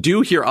liked to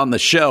do here on the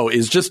show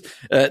is just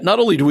not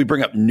only do we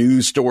bring up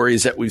news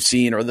stories that we've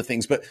seen or other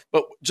things, but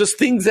just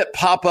things that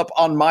pop up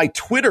on my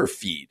Twitter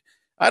feed.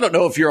 I don't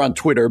know if you're on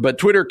Twitter, but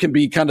Twitter can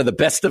be kind of the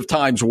best of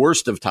times,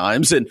 worst of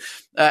times. And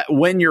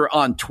when you're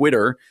on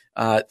Twitter,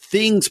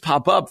 things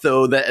pop up,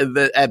 though,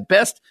 that at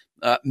best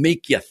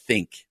make you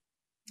think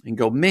and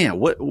go, man,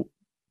 what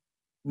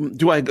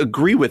do I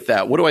agree with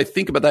that? What do I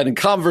think about that? And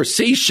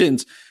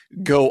conversations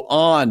go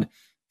on.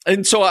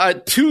 And so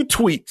two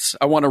tweets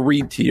I want to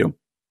read to you.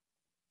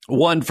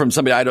 One from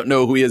somebody, I don't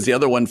know who he is. The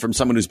other one from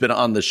someone who's been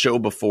on the show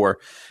before.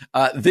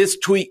 This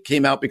tweet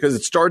came out because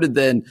it started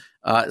then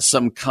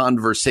some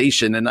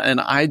conversation. And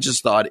I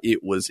just thought it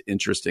was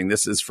interesting.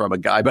 This is from a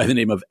guy by the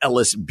name of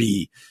Ellis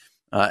B.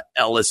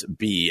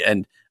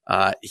 And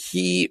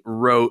he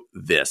wrote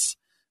this.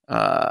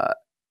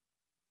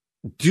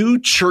 Do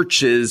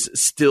churches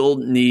still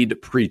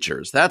need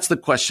preachers? That's the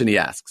question he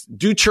asks.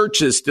 Do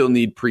churches still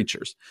need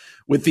preachers?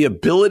 With the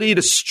ability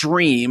to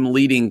stream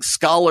leading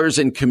scholars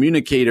and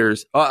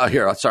communicators.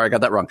 Sorry, I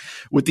got that wrong.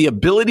 With the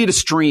ability to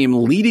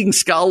stream leading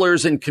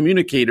scholars and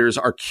communicators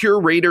are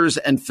curators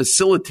and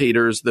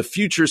facilitators the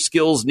future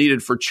skills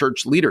needed for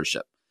church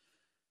leadership.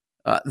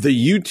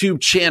 The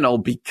YouTube channel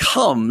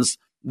becomes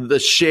the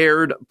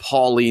shared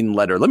Pauline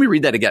letter. Let me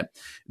read that again.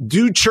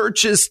 Do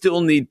churches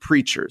still need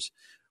preachers?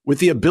 With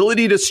the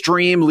ability to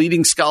stream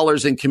leading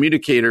scholars and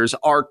communicators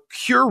are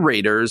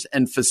curators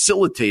and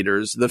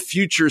facilitators the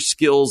future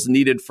skills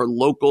needed for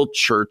local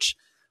church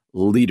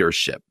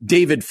leadership.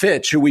 David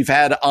Fitch, who we've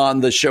had on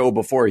the show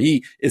before,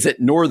 he is at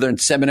Northern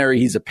Seminary.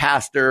 He's a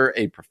pastor,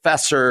 a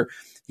professor.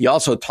 He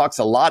also talks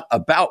a lot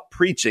about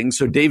preaching.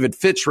 So David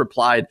Fitch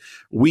replied,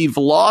 "We've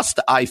lost,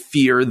 I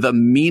fear, the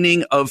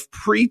meaning of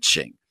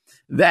preaching.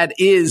 That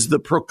is the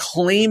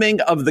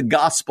proclaiming of the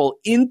gospel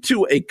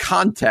into a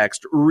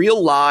context,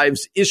 real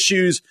lives,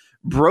 issues,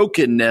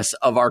 brokenness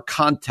of our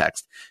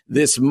context.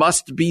 This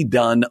must be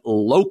done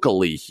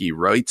locally," he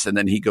writes. And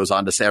then he goes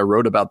on to say, I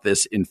wrote about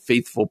this in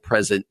Faithful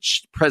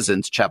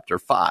Presence, chapter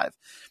 5.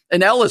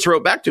 And Ellis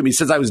wrote back to him. He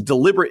says, I was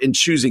deliberate in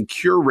choosing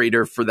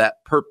curator for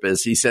that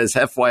purpose. He says,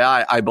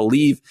 FYI, I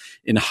believe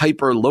in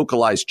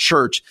hyper-localized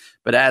church,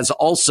 but as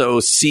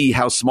also see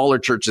how smaller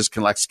churches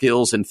can lack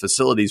skills and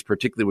facilities,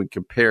 particularly when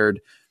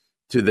compared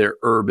to their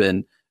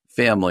urban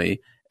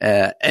family.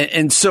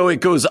 And so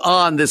it goes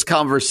on, this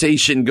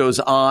conversation goes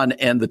on,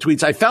 and the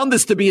tweets. I found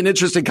this to be an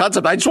interesting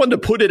concept. I just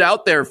wanted to put it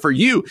out there for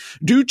you.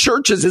 Do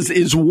churches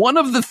is one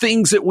of the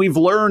things that we've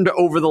learned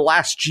over the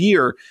last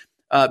year.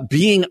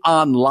 Being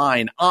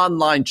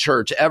online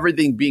church,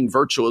 everything being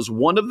virtual is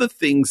one of the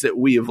things that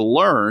we have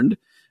learned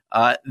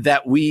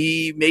that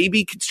we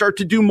maybe could start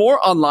to do more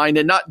online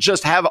and not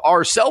just have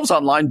ourselves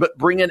online, but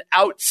bring in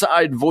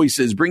outside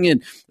voices, bring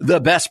in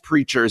the best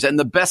preachers and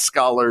the best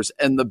scholars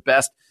and the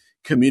best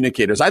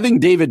communicators. I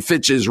think David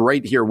Fitch is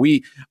right here.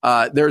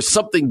 There's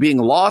something being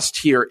lost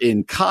here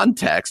in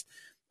context.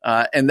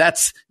 And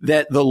that's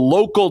that the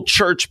local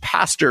church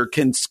pastor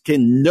can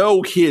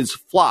know his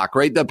flock,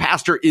 right? The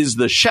pastor is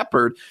the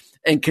shepherd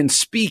and can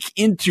speak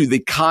into the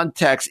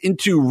context,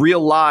 into real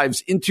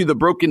lives, into the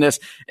brokenness,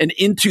 and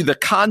into the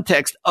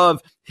context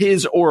of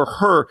his or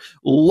her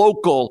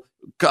local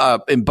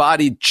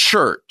embodied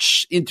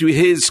church, into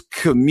his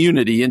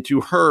community, into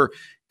her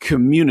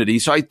community.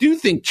 So I do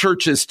think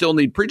churches still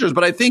need preachers,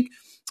 but I think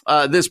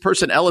this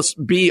person, Ellis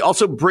B.,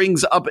 also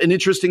brings up an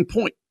interesting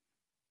point.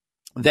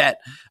 That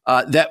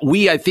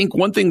I think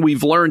one thing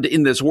we've learned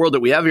in this world that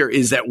we have here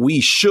is that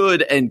we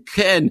should and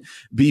can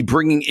be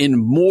bringing in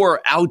more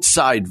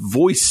outside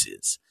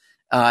voices,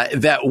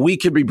 that we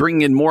could be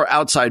bringing in more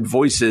outside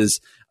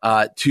voices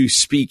to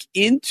speak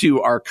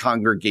into our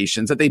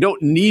congregations, that they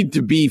don't need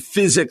to be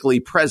physically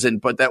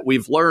present, but that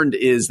we've learned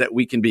is that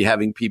we can be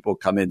having people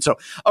come in. So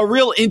a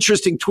real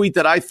interesting tweet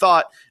that I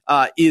thought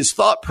is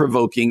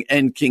thought-provoking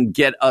and can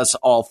get us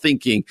all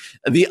thinking.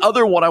 The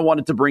other one I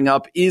wanted to bring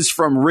up is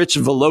from Rich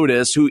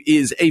Villodas, who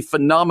is a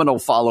phenomenal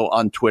follow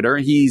on Twitter.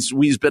 He's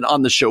been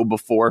on the show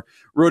before,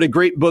 wrote a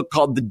great book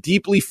called The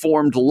Deeply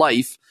Formed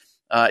Life.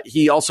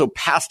 He also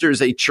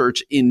pastors a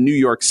church in New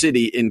York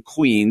City in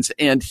Queens.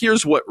 And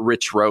here's what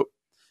Rich wrote.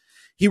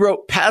 He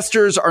wrote,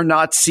 pastors are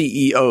not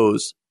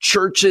CEOs.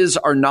 Churches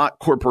are not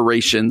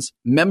corporations.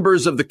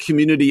 Members of the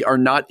community are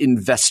not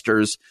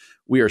investors.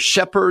 We are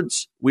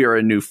shepherds. We are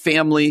a new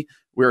family.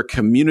 We are a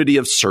community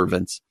of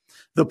servants.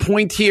 The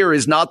point here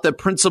is not that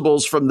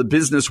principles from the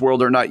business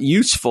world are not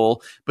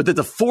useful, but that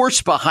the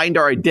force behind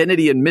our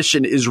identity and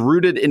mission is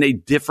rooted in a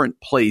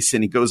different place.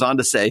 And he goes on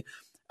to say,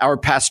 our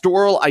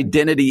pastoral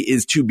identity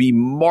is to be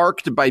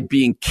marked by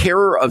being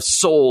carer of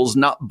souls,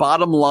 not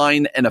bottom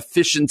line and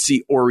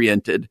efficiency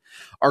oriented.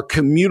 Our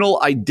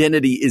communal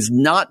identity is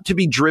not to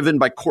be driven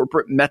by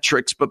corporate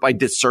metrics, but by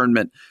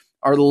discernment.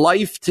 Our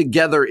life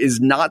together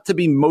is not to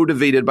be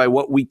motivated by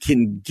what we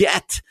can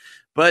get,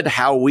 but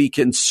how we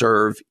can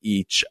serve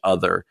each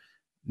other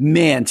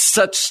Man,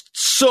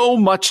 so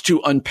much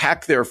to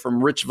unpack there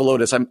from Rich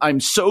Villodas. I'm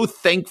so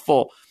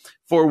thankful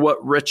for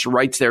what Rich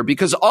writes there,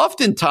 because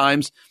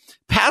oftentimes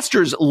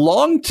pastors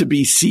long to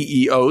be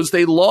CEOs.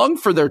 They long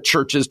for their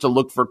churches to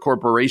look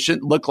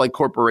like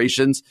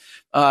corporations.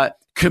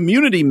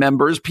 Community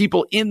members,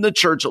 people in the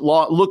church,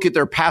 look at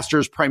their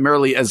pastors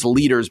primarily as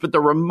leaders. But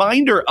the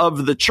reminder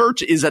of the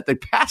church is that the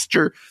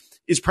pastor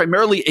is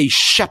primarily a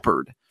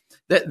shepherd,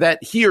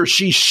 that he or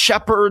she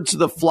shepherds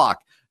the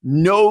flock,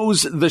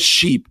 knows the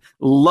sheep,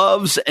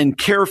 loves and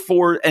care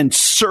for and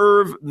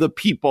serve the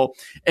people.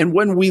 And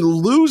when we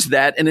lose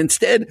that, and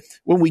instead,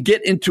 when we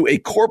get into a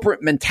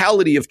corporate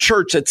mentality of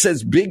church that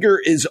says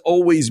bigger is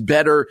always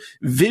better,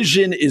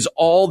 vision is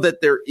all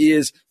that there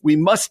is, we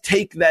must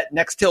take that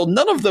next hill.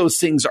 None of those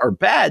things are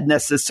bad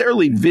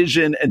necessarily,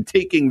 vision and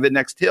taking the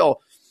next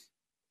hill.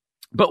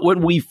 But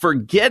when we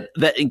forget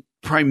that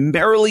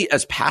primarily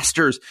as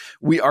pastors,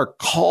 we are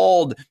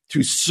called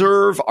to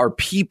serve our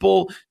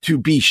people, to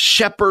be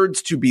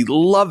shepherds, to be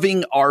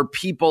loving our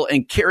people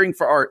and caring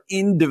for our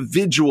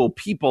individual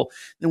people,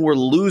 then we're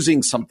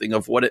losing something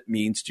of what it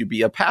means to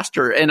be a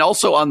pastor. And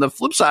also on the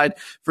flip side,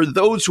 for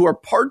those who are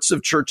parts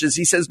of churches,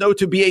 he says, no,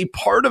 to be a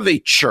part of a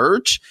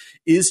church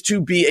is to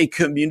be a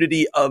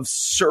community of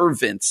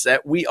servants,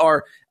 that we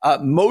are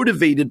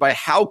motivated by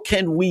how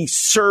can we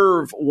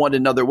serve one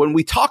another. When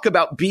we talk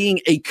about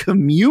being a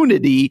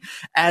community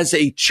as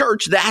a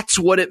church, that's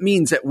what it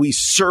means, that we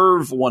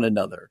serve one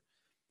another,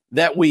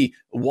 that we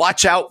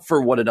watch out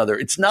for one another.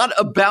 It's not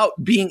about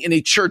being in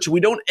a church. We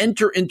don't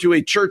enter into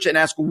a church and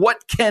ask,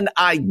 what can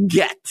I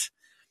get?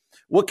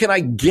 What can I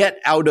get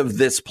out of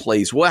this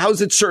place? Well,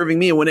 how's it serving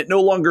me? And when it no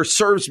longer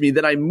serves me,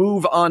 then I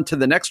move on to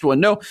the next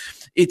one. No,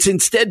 it's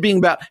instead being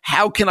about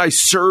how can I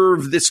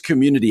serve this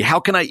community?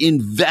 How can I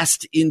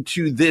invest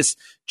into this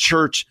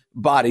church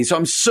body? So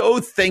I'm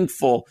so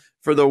thankful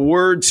for the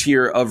words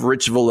here of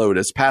Rich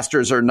Villodas.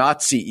 Pastors are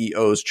not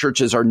CEOs.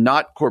 Churches are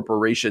not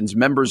corporations.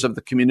 Members of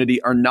the community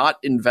are not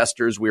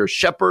investors. We are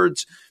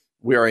shepherds.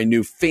 We are a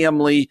new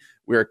family.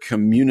 We are a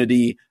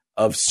community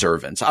of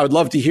servants. I would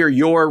love to hear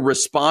your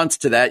response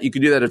to that. You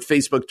can do that at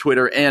Facebook,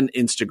 Twitter, and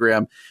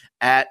Instagram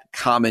at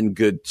Common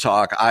Good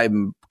Talk.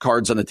 I'm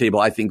cards on the table.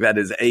 I think that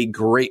is a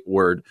great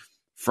word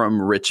from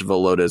Rich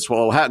Villodas.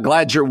 Well,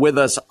 glad you're with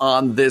us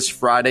on this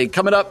Friday.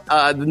 Coming up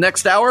the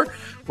next hour,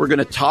 we're going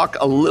to talk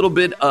a little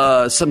bit,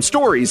 some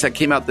stories that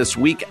came out this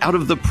week out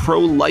of the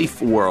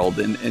pro-life world.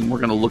 And we're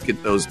going to look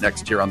at those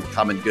next year on the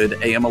Common Good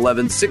AM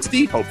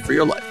 1160. Hope for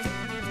your life.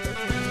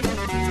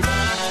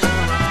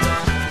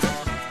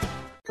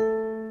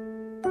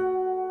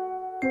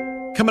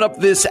 Coming up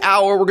this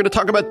hour, we're going to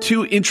talk about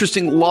two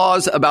interesting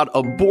laws about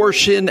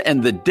abortion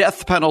and the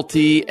death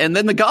penalty. And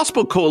then the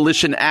Gospel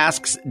Coalition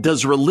asks,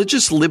 does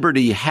religious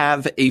liberty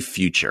have a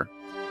future?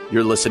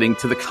 You're listening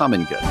to The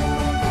Common Good.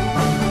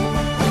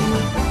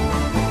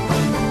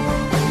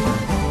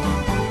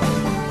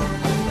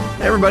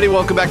 Hey everybody,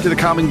 welcome back to The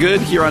Common Good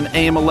here on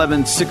AM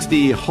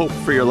 1160, Hope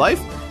for Your Life.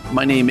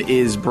 My name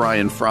is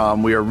Brian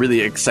Fromm. We are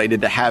really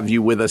excited to have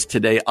you with us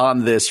today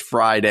on this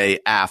Friday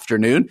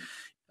afternoon.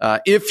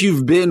 If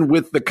you've been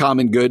with The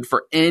Common Good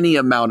for any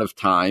amount of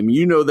time,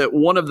 you know that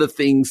one of the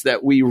things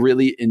that we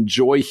really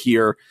enjoy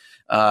here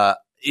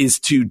is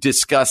to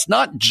discuss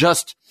not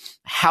just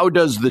how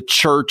does the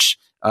church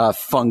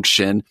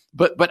function,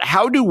 but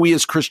how do we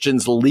as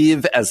Christians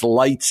live as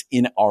lights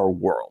in our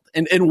world?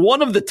 And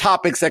one of the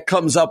topics that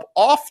comes up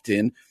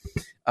often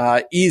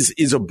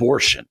is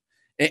abortion.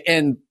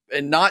 And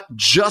not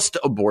just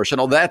abortion,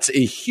 although that's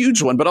a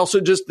huge one, but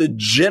also just the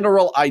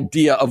general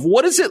idea of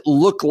what does it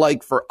look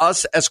like for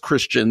us as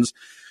Christians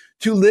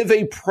to live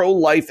a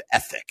pro-life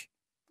ethic?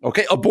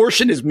 Okay,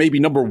 abortion is maybe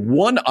number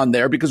one on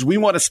there because we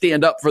want to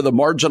stand up for the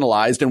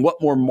marginalized, and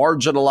what more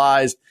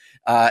marginalized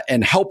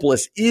and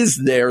helpless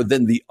is there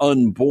than the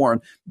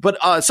unborn?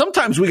 But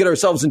sometimes we get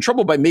ourselves in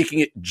trouble by making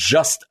it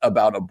just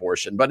about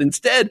abortion. But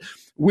instead,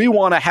 we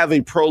want to have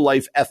a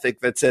pro-life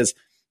ethic that says,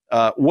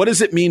 what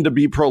does it mean to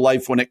be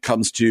pro-life when it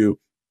comes to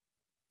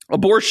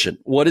abortion?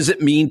 What does it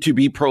mean to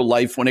be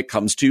pro-life when it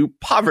comes to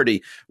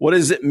poverty? What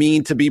does it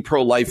mean to be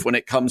pro-life when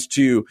it comes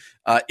to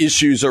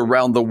issues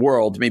around the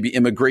world, maybe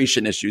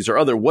immigration issues or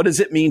other? What does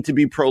it mean to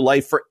be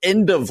pro-life for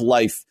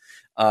end-of-life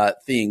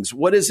things?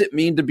 What does it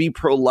mean to be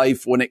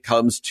pro-life when it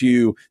comes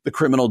to the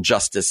criminal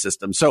justice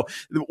system? So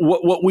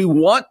what we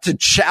want to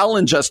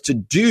challenge us to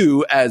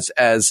do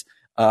as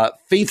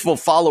faithful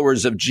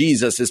followers of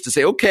Jesus is to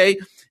say, okay,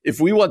 if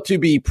we want to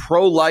be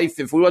pro-life,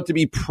 if we want to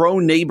be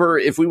pro-neighbor,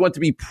 if we want to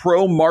be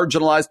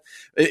pro-marginalized,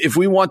 if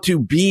we want to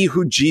be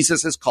who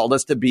Jesus has called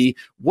us to be,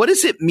 what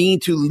does it mean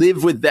to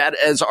live with that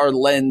as our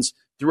lens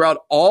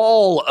throughout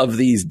all of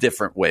these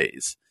different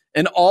ways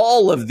and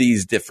all of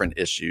these different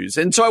issues?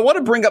 And so I want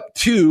to bring up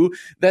two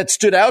that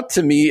stood out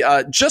to me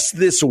just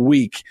this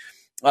week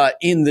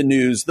in the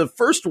news. The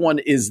first one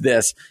is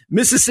this.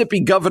 Mississippi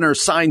governor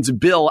signs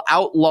bill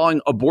outlawing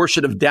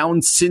abortion of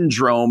Down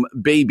syndrome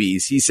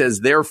babies. He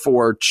says,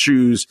 therefore,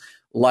 choose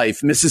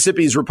life.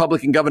 Mississippi's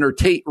Republican Governor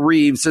Tate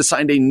Reeves has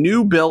signed a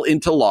new bill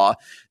into law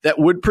that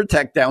would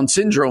protect Down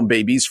syndrome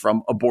babies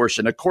from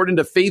abortion. According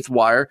to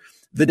FaithWire,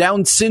 the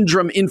Down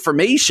Syndrome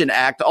Information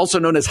Act, also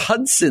known as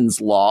Hudson's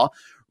Law,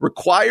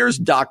 requires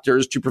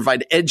doctors to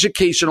provide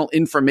educational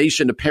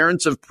information to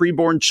parents of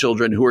preborn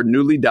children who are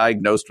newly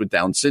diagnosed with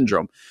Down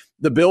syndrome.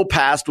 The bill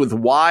passed with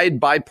wide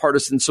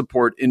bipartisan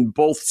support in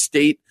both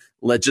state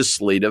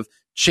legislative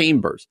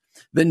chambers.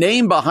 The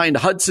name behind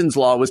Hudson's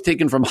Law was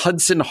taken from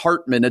Hudson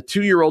Hartman, a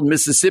 2-year-old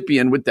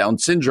Mississippian with Down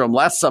syndrome.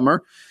 Last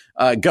summer,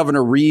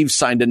 Governor Reeves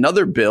signed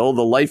another bill,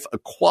 the Life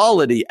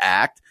Equality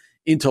Act,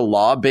 into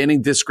law,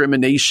 banning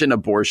discrimination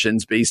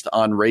abortions based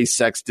on race,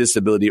 sex,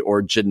 disability,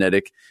 or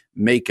genetic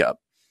makeup.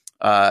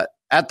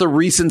 At the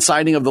recent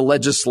signing of the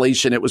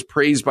legislation, it was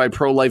praised by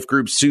pro-life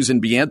group Susan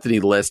B. Anthony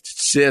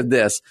List, said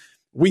this: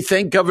 "We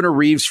thank Governor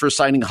Reeves for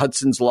signing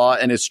Hudson's Law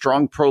and his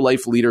strong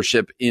pro-life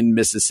leadership in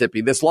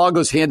Mississippi. This law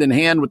goes hand in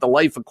hand with the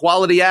Life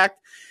Equality Act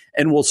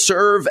and will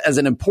serve as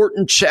an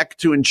important check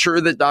to ensure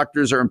that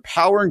doctors are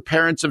empowering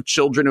parents of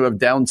children who have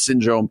Down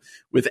syndrome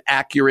with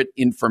accurate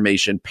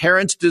information.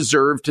 Parents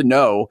deserve to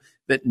know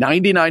that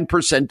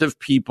 99% of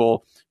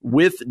people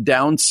with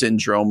Down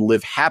syndrome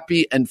live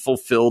happy and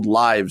fulfilled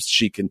lives,"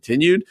 she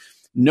continued.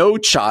 "No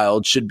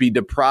child should be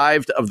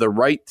deprived of the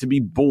right to be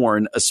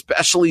born,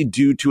 especially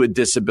due to a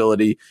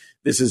disability.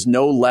 This is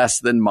no less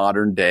than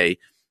modern day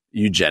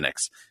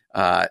eugenics."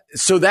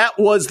 So that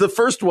was the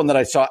first one that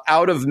I saw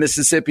out of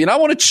Mississippi. And I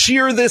want to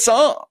cheer this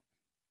on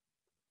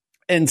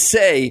and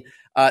say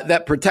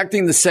that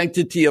protecting the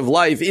sanctity of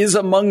life is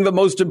among the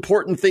most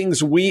important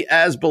things we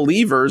as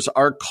believers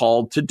are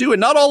called to do. And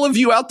not all of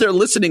you out there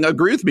listening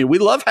agree with me. We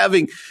love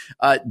having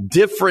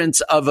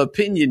difference of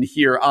opinion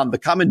here on the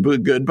Common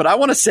Good. But I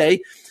want to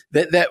say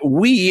that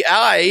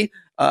I,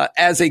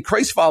 as a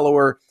Christ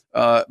follower,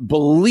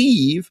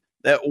 believe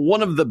that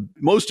one of the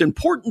most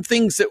important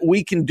things that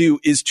we can do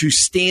is to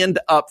stand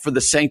up for the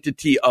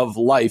sanctity of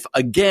life.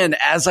 Again,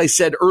 as I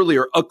said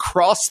earlier,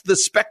 across the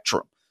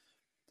spectrum.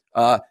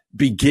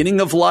 Beginning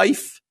of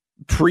life,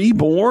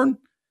 preborn.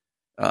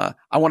 I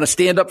want to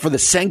stand up for the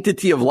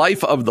sanctity of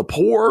life of the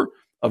poor,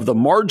 of the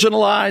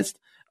marginalized,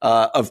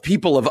 of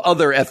people of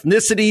other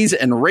ethnicities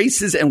and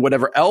races and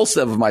whatever else,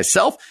 of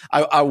myself.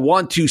 I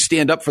want to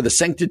stand up for the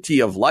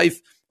sanctity of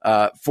life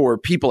for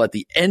people at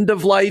the end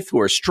of life who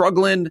are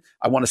struggling.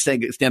 I want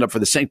to stand up for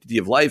the sanctity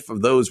of life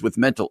of those with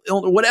mental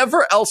illness,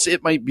 whatever else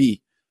it might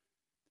be.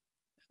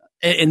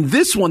 And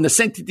this one, the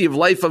sanctity of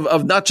life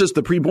of not just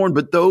the preborn,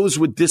 but those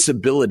with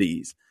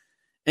disabilities.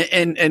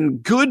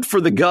 And good for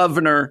the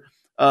governor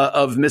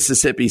of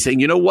Mississippi saying,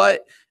 you know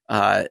what,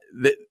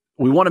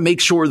 we want to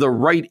make sure the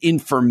right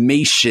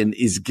information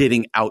is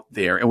getting out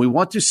there. And we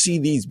want to see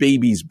these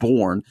babies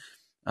born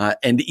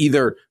and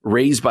either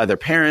raised by their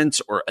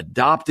parents or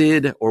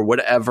adopted or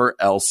whatever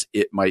else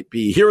it might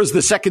be. Here is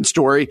the second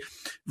story.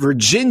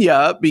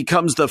 Virginia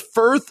becomes the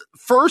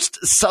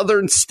first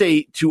southern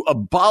state to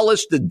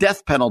abolish the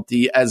death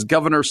penalty as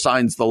governor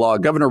signs the law.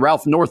 Governor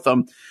Ralph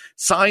Northam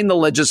signed the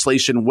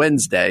legislation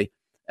Wednesday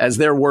as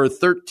there were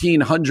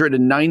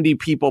 1,390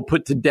 people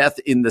put to death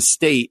in the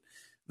state.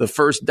 The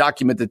first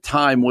documented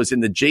time was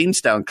in the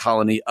Jamestown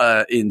colony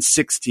in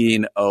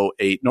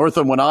 1608.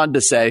 Northam went on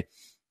to say,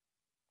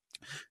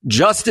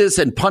 "Justice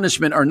and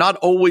punishment are not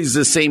always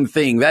the same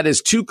thing. That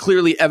is too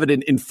clearly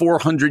evident in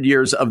 400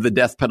 years of the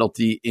death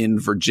penalty in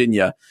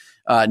Virginia."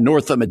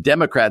 Northam, a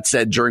Democrat,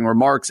 said during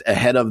remarks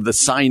ahead of the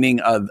signing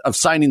of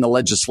signing the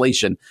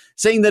legislation,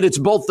 saying that it's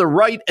both the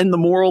right and the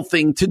moral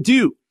thing to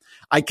do.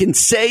 "I can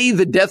say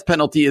the death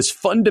penalty is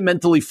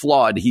fundamentally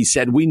flawed," he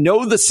said. "We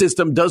know the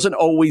system doesn't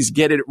always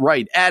get it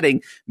right,"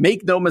 adding,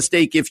 "Make no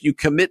mistake, if you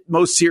commit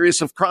most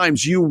serious of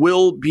crimes, you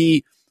will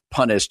be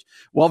punished."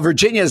 While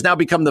Virginia has now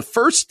become the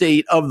first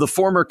state of the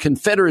former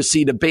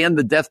Confederacy to ban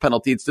the death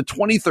penalty, it's the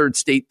 23rd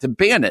state to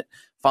ban it,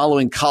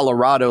 following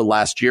Colorado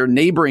last year.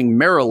 Neighboring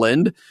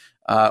Maryland,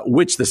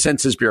 which the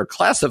Census Bureau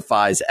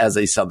classifies as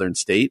a southern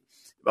state,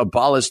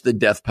 abolished the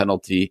death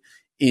penalty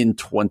in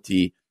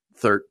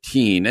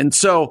 2013. And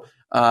so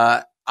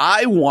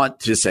I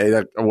want to say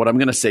that what I'm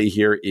going to say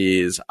here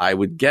is, I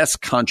would guess,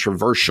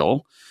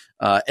 controversial.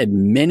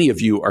 And many of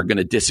you are going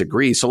to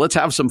disagree. So let's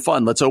have some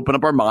fun. Let's open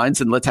up our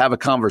minds and let's have a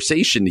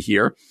conversation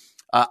here.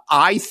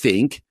 I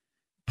think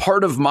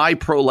part of my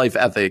pro-life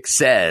ethic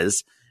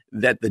says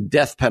that the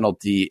death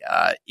penalty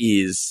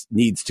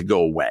needs to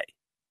go away.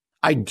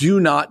 I do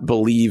not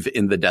believe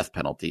in the death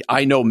penalty.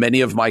 I know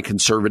many of my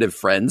conservative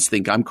friends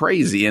think I'm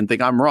crazy and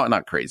think I'm wrong.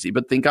 Not crazy,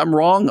 but think I'm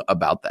wrong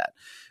about that.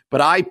 But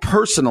I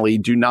personally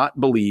do not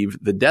believe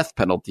the death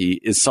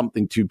penalty is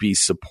something to be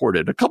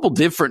supported. A couple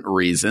different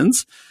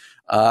reasons.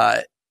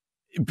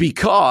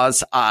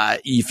 Because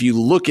if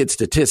you look at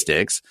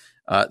statistics,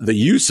 the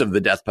use of the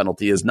death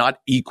penalty is not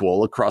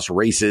equal across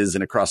races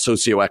and across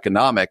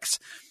socioeconomics.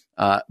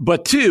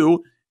 But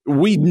two,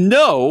 we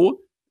know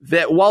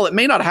that while it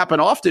may not happen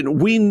often,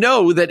 we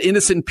know that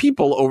innocent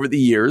people over the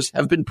years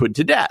have been put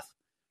to death.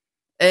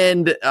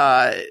 And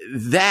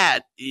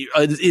that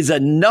is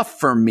enough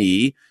for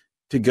me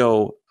to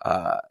go,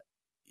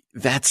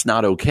 that's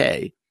not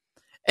okay.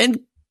 And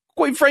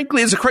quite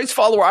frankly, as a Christ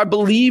follower, I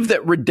believe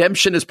that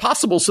redemption is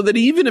possible, so that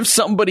even if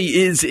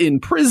somebody is in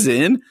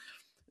prison,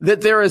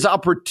 that there is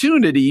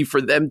opportunity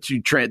for them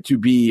to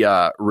be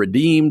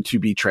redeemed, to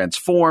be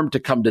transformed, to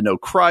come to know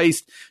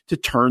Christ, to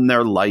turn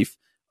their life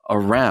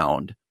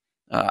around.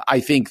 I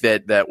think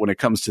that when it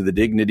comes to the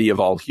dignity of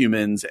all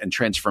humans and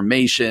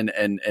transformation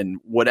and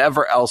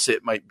whatever else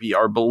it might be,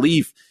 our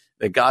belief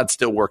that God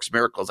still works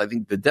miracles, I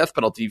think the death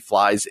penalty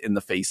flies in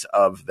the face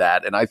of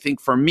that. And I think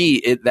for me,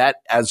 that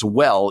as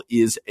well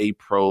is a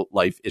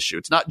pro-life issue.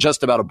 It's not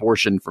just about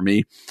abortion for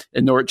me,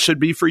 and nor it should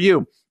be for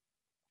you.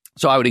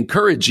 So I would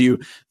encourage you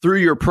through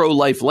your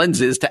pro-life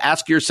lenses to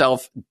ask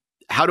yourself,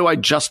 how do I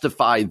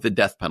justify the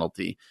death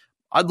penalty?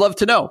 I'd love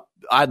to know.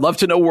 I'd love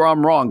to know where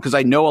I'm wrong, because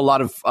I know a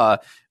lot of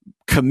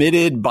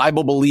committed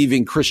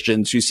Bible-believing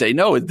Christians who say,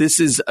 no,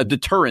 this is a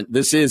deterrent.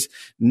 This is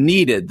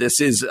needed.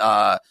 This is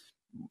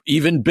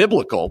even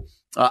biblical.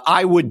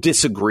 I would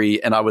disagree,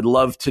 and I would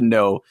love to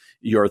know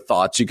your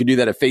thoughts. You can do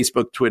that at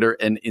Facebook, Twitter,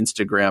 and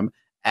Instagram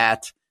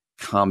at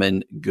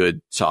Common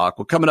Good Talk.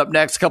 Well, coming up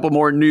next, a couple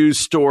more news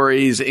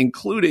stories,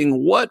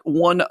 including what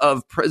one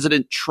of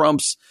President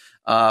Trump's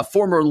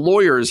former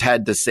lawyers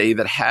had to say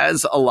that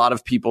has a lot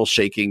of people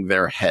shaking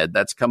their head.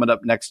 That's coming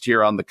up next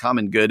here on the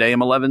Common Good, AM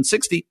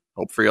 1160.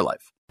 Hope for your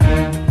life.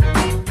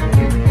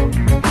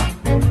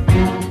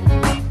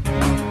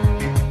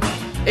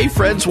 Hey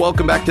friends,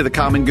 welcome back to the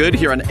Common Good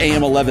here on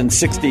AM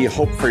 1160,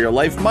 Hope for Your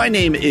Life. My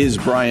name is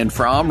Brian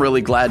Fromm.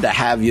 Really glad to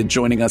have you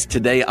joining us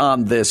today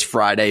on this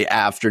Friday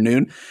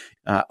afternoon.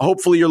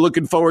 Hopefully you're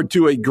looking forward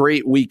to a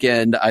great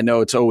weekend. I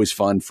know it's always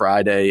fun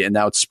Friday, and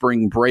now it's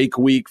spring break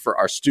week for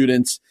our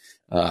students,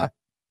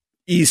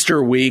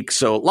 Easter week.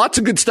 So lots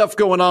of good stuff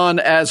going on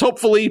as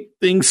hopefully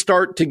things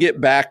start to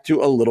get back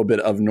to a little bit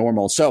of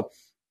normal. So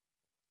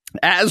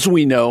as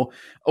we know,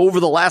 over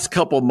the last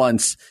couple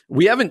months,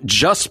 we haven't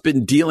just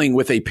been dealing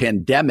with a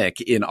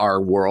pandemic in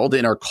our world,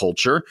 in our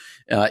culture,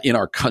 in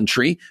our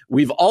country.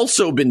 We've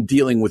also been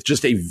dealing with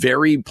just a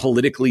very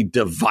politically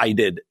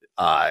divided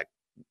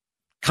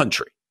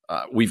country.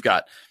 We've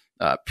got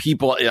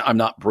people, I'm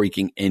not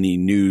breaking any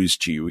news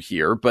to you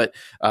here, but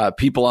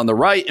people on the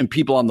right and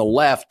people on the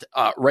left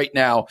right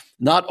now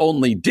not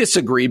only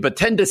disagree, but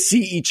tend to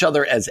see each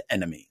other as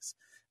enemies.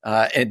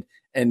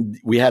 And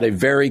we had a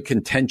very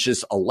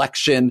contentious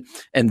election.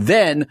 And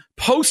then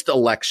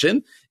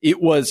post-election, it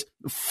was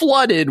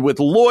flooded with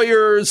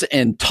lawyers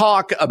and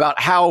talk about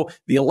how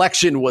the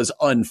election was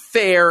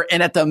unfair.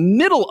 And at the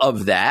middle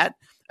of that,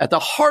 at the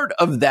heart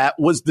of that,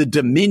 was the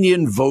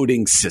Dominion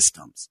voting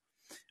systems.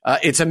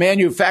 It's a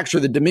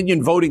manufacturer. The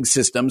Dominion voting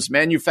systems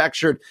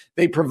manufactured.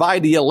 They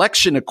provide the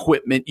election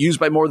equipment used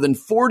by more than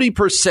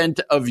 40%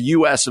 of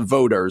U.S.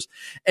 voters.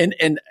 And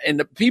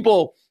the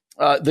people,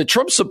 the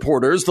Trump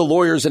supporters, the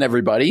lawyers and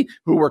everybody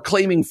who were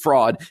claiming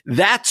fraud,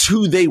 that's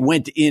who they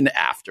went in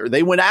after.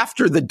 They went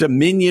after the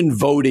Dominion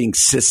voting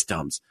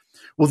systems.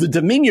 Well, the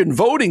Dominion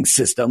voting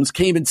systems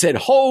came and said,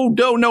 oh,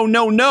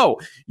 no.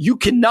 You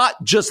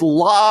cannot just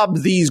lob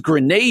these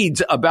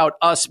grenades about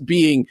us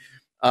being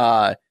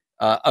crooked,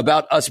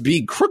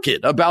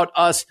 about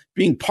us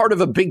being part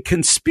of a big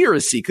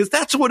conspiracy, because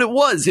that's what it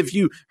was. If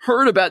you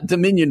heard about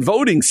Dominion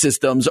voting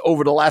systems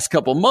over the last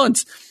couple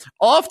months,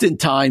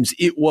 oftentimes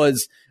it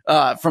was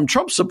from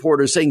Trump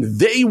supporters saying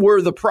they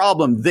were the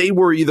problem. They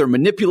were either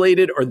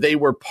manipulated or they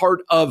were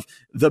part of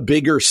the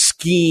bigger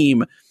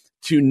scheme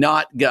to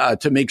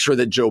make sure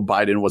that Joe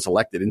Biden was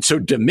elected. And so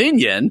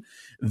Dominion,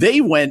 they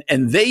went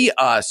and they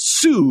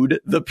sued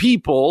the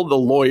people, the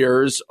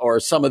lawyers, or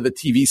some of the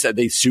TV said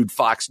they sued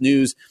Fox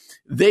News.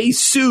 They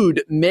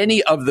sued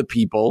many of the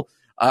people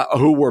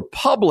who were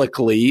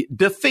publicly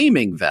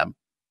defaming them.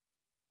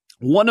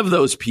 One of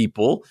those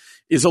people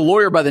is a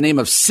lawyer by the name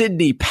of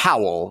Sidney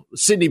Powell.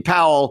 Sidney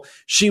Powell,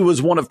 she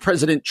was one of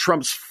President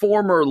Trump's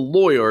former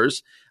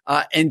lawyers,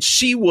 and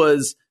she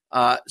was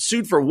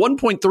sued for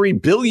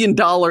 $1.3 billion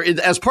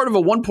as part of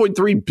a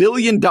 $1.3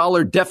 billion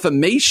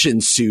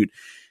defamation suit.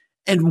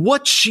 And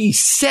what she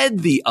said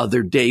the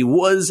other day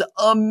was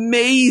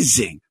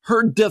amazing.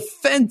 Her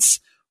defense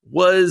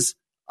was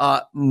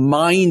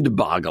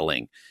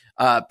mind-boggling.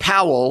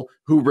 Powell,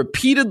 who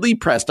repeatedly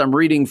pressed, I'm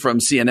reading from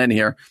CNN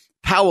here,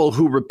 Powell,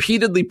 who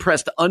repeatedly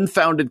pressed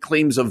unfounded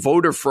claims of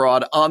voter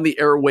fraud on the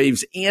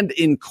airwaves and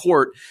in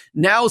court,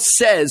 now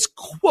says,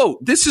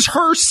 quote, this is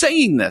her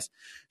saying this.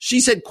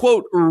 She said,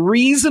 quote,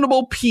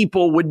 reasonable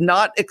people would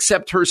not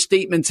accept her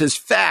statements as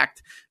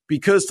fact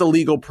because the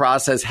legal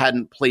process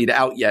hadn't played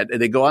out yet. And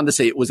they go on to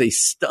say it was a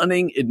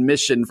stunning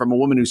admission from a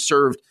woman who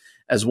served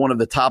as one of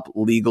the top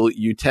legal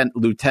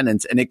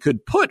lieutenants, and it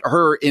could put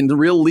her in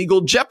real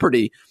legal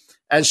jeopardy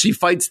as she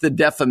fights the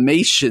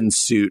defamation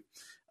suit.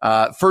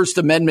 First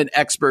Amendment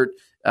expert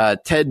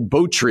Ted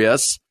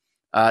Botrias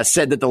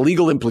said that the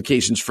legal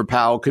implications for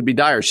Powell could be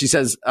dire. He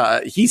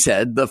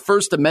said the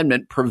First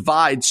Amendment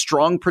provides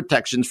strong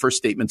protections for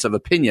statements of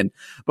opinion.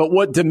 But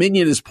what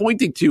Dominion is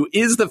pointing to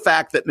is the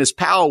fact that Ms.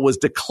 Powell was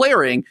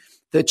declaring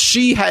that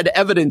she had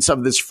evidence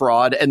of this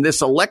fraud and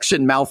this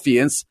election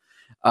malfeasance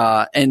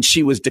And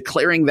she was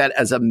declaring that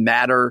as a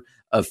matter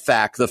of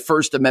fact. The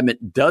First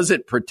Amendment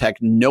doesn't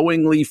protect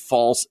knowingly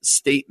false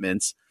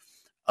statements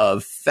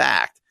of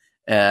fact.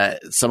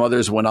 Some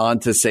others went on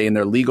to say in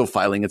their legal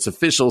filing, it's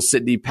official,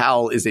 Sidney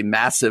Powell is a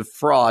massive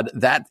fraud.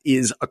 That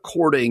is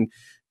according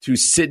to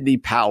Sidney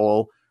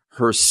Powell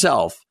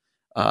herself.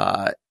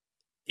 When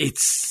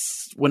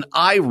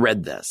I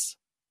read this,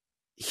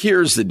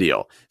 here's the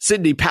deal.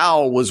 Sidney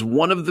Powell was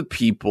one of the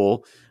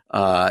people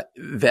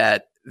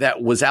that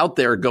was out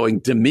there going,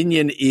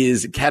 Dominion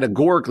is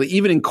categorically,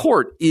 even in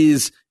court,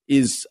 is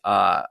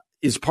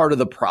part of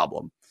the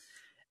problem.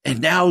 And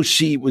now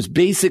she was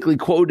basically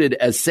quoted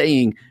as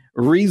saying,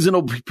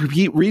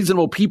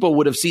 reasonable people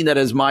would have seen that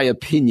as my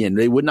opinion.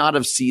 They would not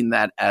have seen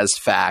that as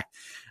fact,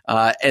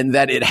 and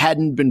that it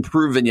hadn't been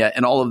proven yet,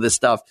 and all of this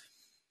stuff.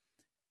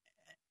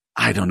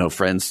 I don't know,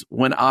 friends.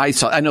 When I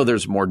know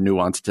there's more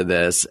nuance to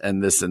this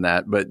and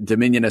that, but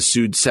Dominion has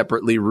sued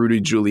separately Rudy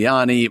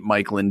Giuliani,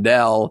 Mike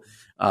Lindell,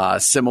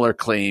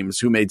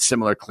 who made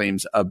similar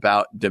claims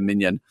about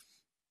Dominion.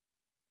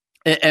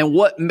 And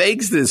what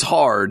makes this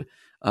hard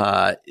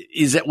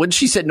is that when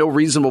she said no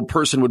reasonable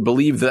person would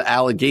believe the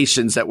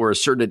allegations that were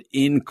asserted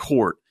in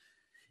court,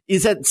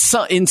 is that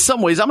in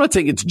some ways, I'm not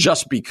saying it's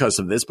just because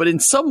of this, but in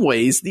some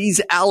ways,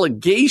 these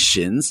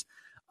allegations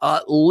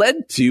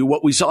led to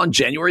what we saw on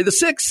January the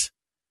 6th.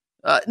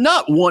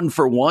 Not one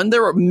for one.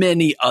 There are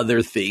many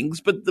other things,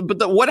 but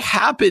what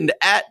happened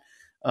at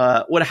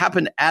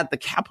the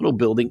Capitol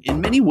building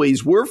in many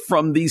ways were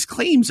from these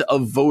claims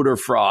of voter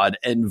fraud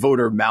and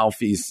voter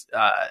malfeasance,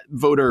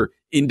 voter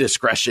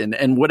indiscretion,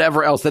 and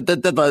whatever else, that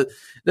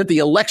the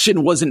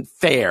election wasn't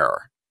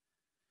fair.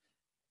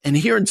 And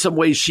here, in some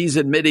ways, she's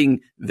admitting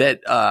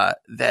that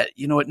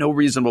you know what, no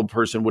reasonable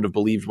person would have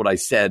believed what I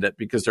said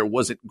because there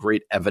wasn't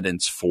great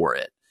evidence for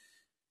it.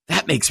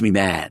 That makes me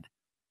mad.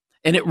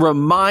 And it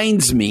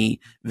reminds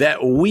me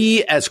that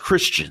we as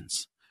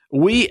Christians,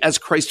 we as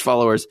Christ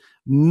followers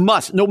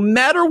must, no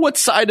matter what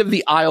side of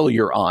the aisle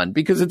you're on,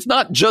 because it's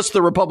not just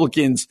the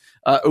Republicans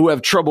who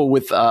have trouble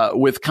with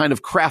kind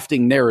of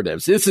crafting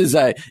narratives. This is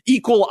a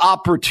equal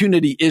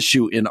opportunity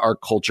issue in our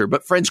culture.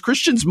 But friends,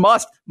 Christians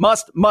must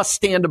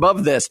stand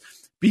above this,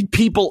 be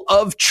people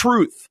of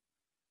truth.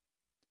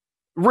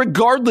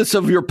 Regardless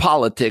of your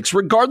politics,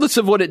 regardless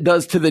of what it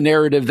does to the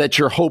narrative that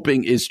you're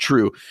hoping is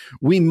true,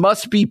 we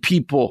must be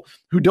people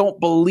who don't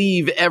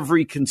believe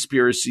every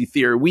conspiracy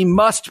theory. We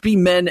must be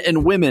men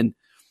and women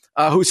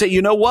who say,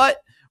 you know what?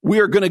 We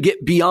are going to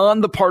get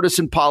beyond the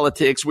partisan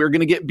politics. We're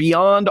going to get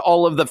beyond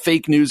all of the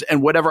fake news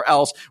and whatever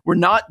else. We're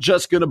not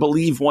just going to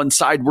believe one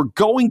side. We're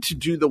going to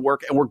do the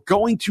work, and we're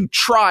going to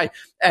try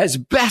as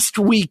best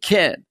we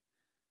can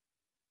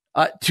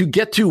to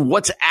get to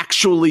what's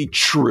actually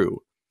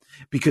true.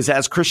 Because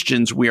as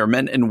Christians, we are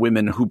men and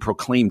women who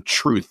proclaim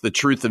truth, the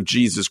truth of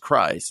Jesus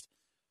Christ.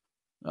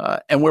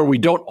 And where we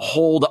don't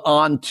hold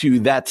on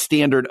to that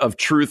standard of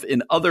truth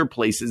in other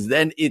places,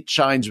 then it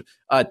shines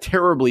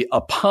terribly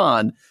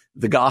upon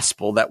the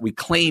gospel that we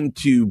claim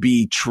to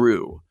be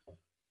true.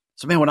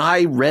 So, man, when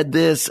I read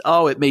this,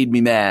 it made me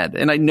mad.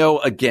 And I know,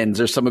 again,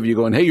 there's some of you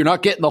going, hey, you're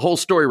not getting the whole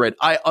story right.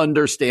 I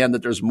understand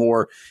that there's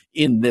more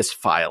in this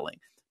filing.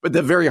 But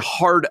the very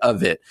heart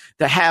of it,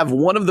 to have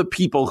one of the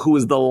people who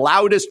is the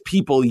loudest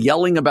people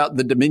yelling about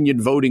the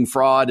Dominion voting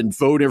fraud and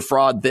voter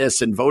fraud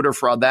this and voter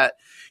fraud that,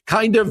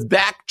 kind of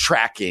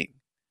backtracking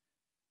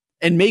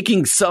and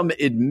making some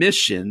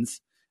admissions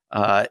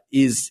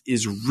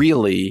is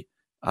really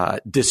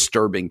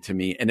disturbing to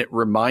me. And it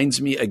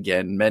reminds me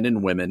again, men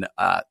and women,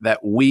 that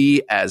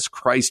we as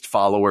Christ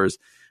followers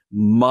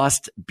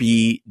must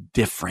be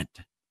different.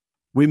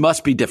 We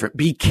must be different.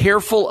 Be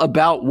careful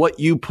about what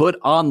you put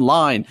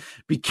online.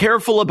 Be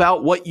careful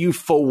about what you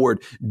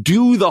forward.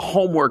 Do the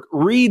homework.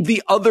 Read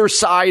the other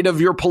side of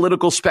your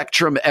political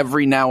spectrum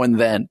every now and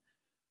then.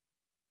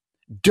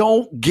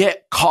 Don't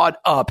get caught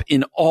up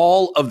in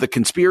all of the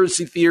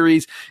conspiracy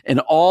theories and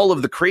all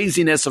of the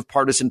craziness of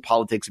partisan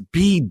politics.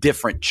 Be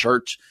different,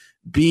 church.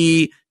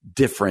 Be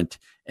different.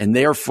 And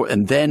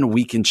then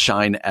we can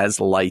shine as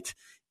light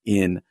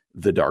in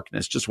the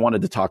darkness. Just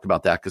wanted to talk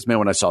about that because, man,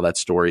 when I saw that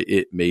story,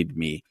 it made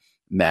me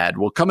mad.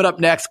 Well, coming up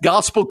next,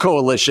 Gospel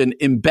Coalition,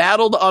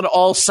 embattled on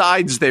all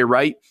sides, they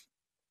write.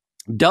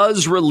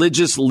 Does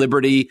religious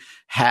liberty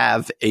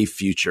have a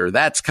future?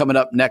 That's coming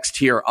up next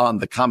here on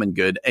The Common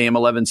Good, AM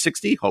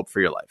 1160, Hope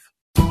for Your Life.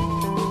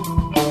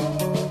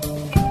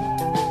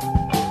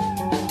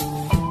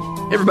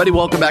 Hey everybody,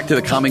 welcome back to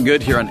The Common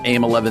Good here on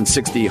AM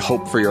 1160,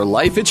 Hope for Your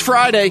Life. It's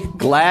Friday.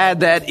 Glad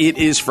that it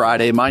is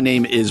Friday. My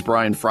name is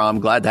Brian Fromm.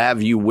 Glad to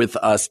have you with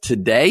us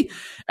today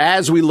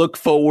as we look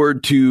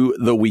forward to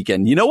the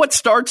weekend. You know what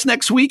starts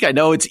next week? I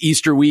know it's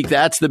Easter week.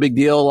 That's the big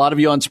deal. A lot of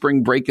you on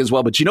spring break as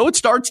well. But you know what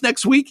starts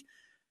next week?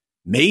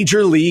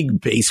 Major League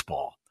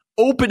Baseball.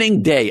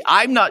 Opening day.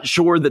 I'm not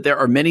sure that there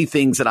are many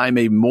things that I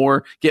may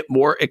get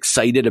more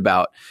excited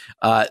about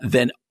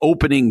than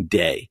opening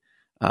day.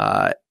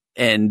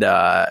 And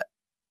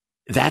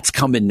that's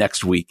coming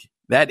next week.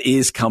 That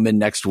is coming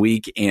next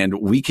week, and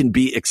we can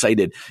be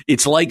excited.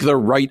 It's like the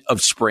rite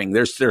of spring.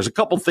 There's a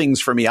couple things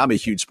for me. I'm a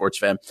huge sports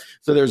fan.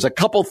 So there's a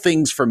couple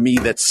things for me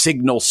that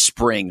signal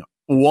spring.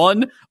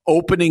 One,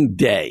 opening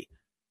day.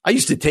 I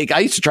used to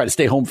try to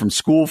stay home from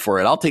school for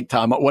it. I'll take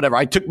time, whatever.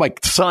 I took my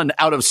son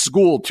out of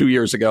school 2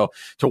 years ago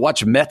to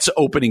watch Mets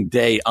opening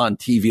day on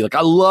TV. Like,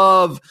 I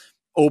love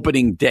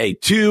opening day.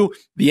 Two,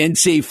 the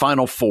NCAA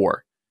Final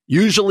Four,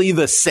 usually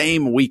the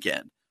same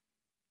weekend.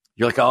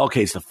 You're like, oh,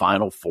 okay, it's the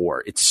Final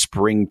Four. It's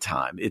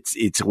springtime.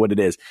 It's what it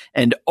is.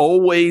 And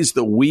always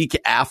the week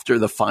after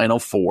the Final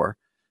Four,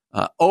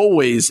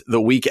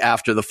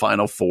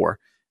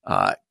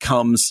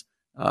 comes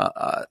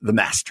the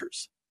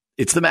Masters.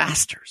 It's the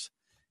Masters.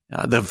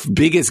 The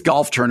biggest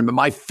golf tournament,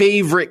 my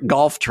favorite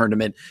golf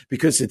tournament,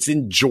 because it's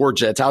in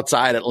Georgia. It's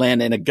outside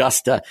Atlanta in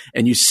Augusta,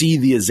 and you see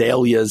the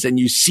azaleas and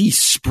you see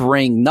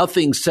spring.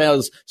 Nothing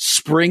says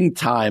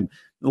springtime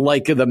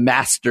like the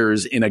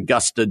Masters in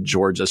Augusta,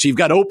 Georgia. So you've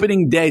got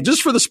opening day,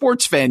 just for the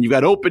sports fan, you've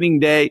got opening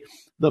day,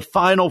 the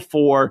Final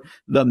Four,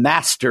 the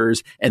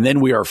Masters, and then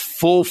we are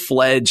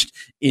full-fledged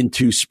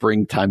into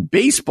springtime.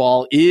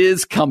 Baseball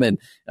is coming.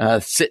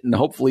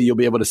 Hopefully you'll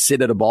be able to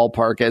sit at a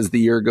ballpark as the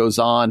year goes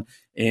on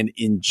and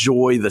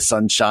enjoy the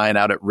sunshine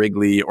out at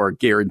Wrigley or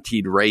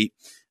Guaranteed Rate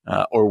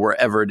or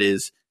wherever it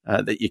is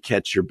that you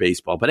catch your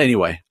baseball. But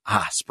anyway,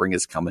 spring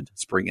is coming.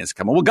 Spring is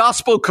coming. Well,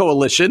 Gospel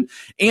Coalition,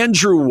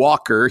 Andrew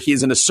Walker,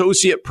 he's an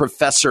associate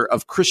professor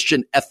of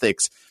Christian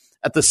ethics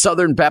at the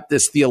Southern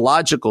Baptist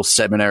Theological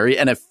Seminary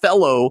and a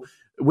fellow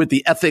with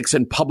the Ethics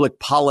and Public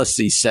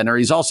Policy Center.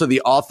 He's also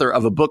the author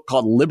of a book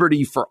called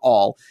Liberty for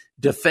All,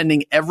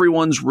 Defending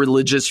Everyone's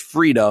Religious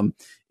Freedom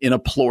in a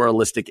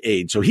Pluralistic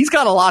Age. So he's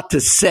got a lot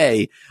to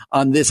say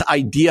on this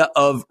idea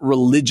of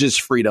religious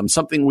freedom,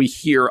 something we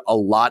hear a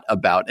lot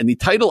about. And the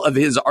title of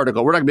his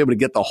article, we're not going to be able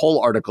to get the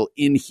whole article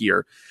in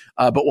here,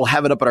 but we'll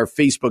have it up at our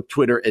Facebook,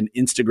 Twitter, and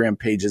Instagram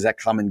pages at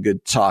Common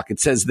Good Talk. It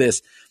says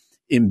this: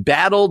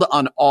 embattled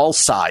on all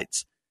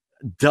sides,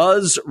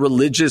 does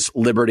religious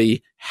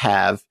liberty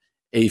have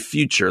a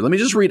future? Let me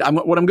just read.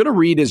 What I'm going to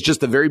read is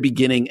just the very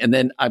beginning, and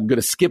then I'm going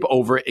to skip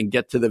over it and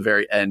get to the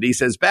very end. He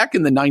says, back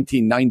in the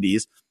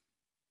 1990s,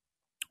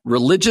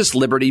 religious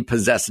liberty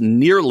possessed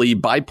nearly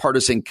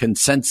bipartisan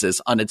consensus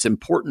on its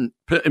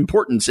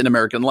importance in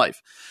American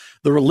life.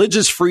 The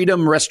Religious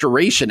Freedom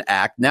Restoration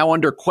Act, now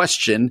under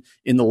question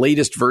in the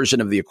latest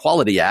version of the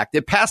Equality Act,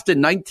 it passed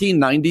in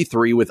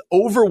 1993 with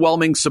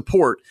overwhelming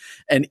support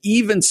and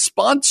even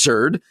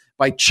sponsored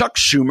by Chuck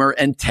Schumer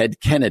and Ted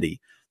Kennedy.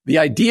 The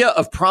idea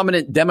of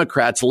prominent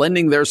Democrats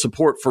lending their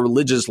support for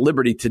religious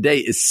liberty today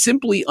is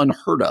simply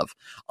unheard of.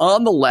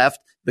 On the left,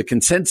 the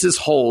consensus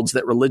holds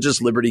that religious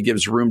liberty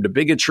gives room to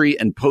bigotry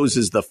and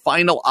poses the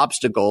final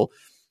obstacle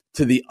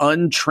to the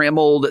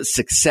untrammeled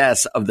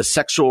success of the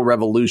sexual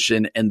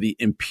revolution and the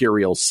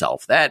imperial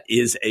self. That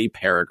is a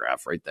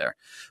paragraph right there.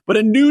 But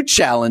a new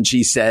challenge,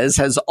 he says,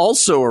 has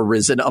also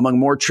arisen among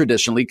more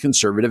traditionally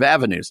conservative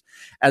avenues.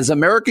 As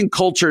American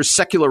culture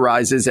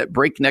secularizes at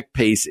breakneck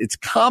pace, it's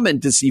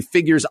common to see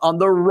figures on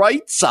the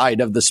right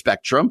side of the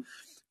spectrum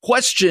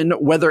question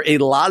whether a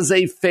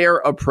laissez-faire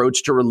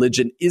approach to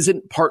religion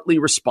isn't partly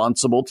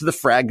responsible to the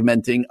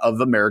fragmenting of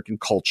American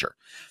culture.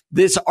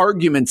 This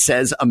argument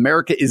says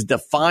America is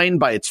defined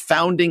by its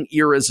founding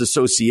era's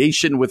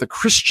association with a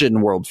Christian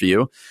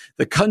worldview.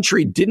 The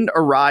country didn't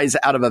arise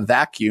out of a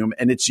vacuum,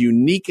 and its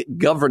unique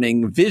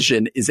governing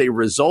vision is a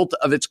result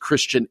of its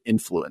Christian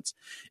influence.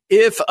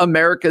 If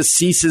America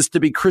ceases to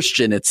be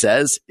Christian, it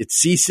says, it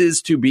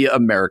ceases to be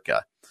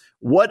America.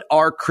 What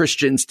are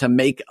Christians to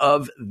make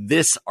of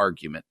this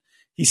argument?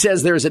 He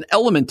says there's an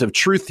element of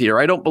truth here.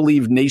 I don't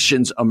believe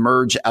nations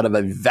emerge out of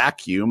a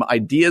vacuum.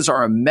 Ideas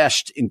are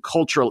enmeshed in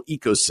cultural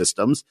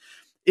ecosystems.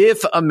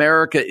 If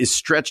America is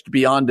stretched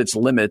beyond its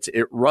limits,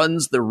 it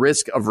runs the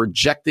risk of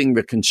rejecting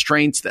the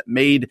constraints that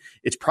made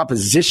its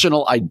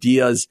propositional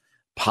ideas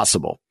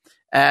possible.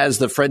 As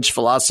the French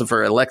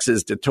philosopher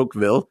Alexis de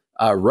Tocqueville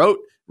wrote,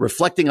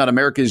 reflecting on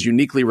America's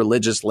uniquely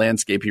religious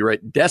landscape, he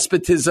wrote,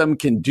 despotism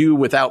can do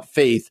without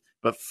faith,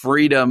 but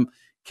freedom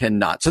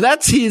cannot. So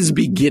that's his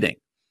beginning.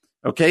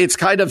 Okay, it's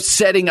kind of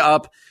setting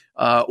up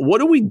what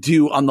do we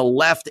do on the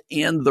left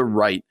and the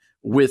right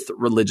with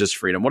religious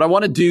freedom. What I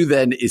want to do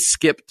then is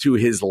skip to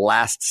his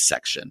last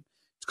section.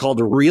 It's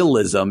called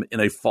Realism in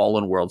a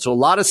Fallen World. So a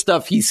lot of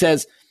stuff he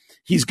says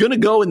he's going to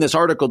go in this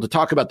article to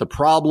talk about the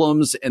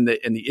problems and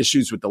the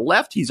issues with the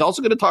left. He's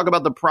also going to talk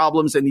about the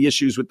problems and the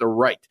issues with the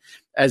right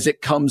as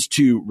it comes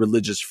to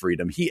religious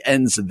freedom. He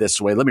ends this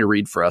way. Let me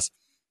read for us.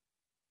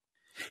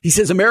 He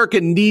says, America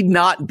need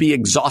not be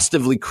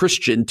exhaustively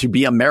Christian to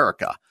be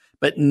America,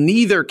 but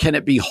neither can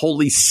it be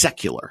wholly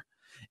secular.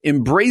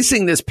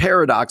 Embracing this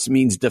paradox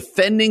means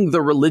defending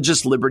the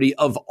religious liberty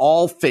of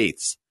all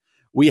faiths.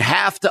 We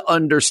have to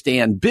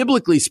understand,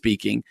 biblically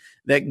speaking,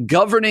 that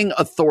governing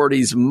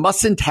authorities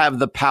mustn't have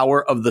the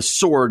power of the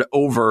sword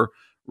over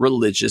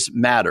religious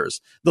matters.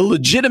 The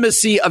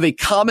legitimacy of a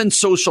common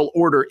social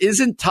order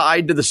isn't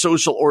tied to the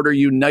social order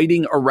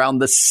uniting around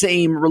the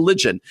same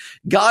religion.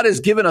 God has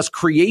given us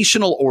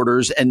creational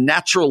orders and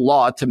natural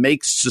law to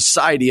make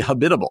society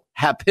habitable.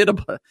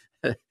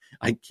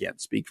 I can't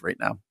speak right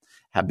now.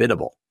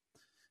 Habitable.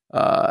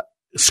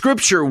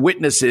 Scripture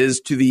witnesses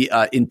to the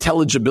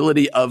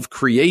intelligibility of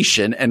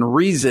creation and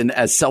reason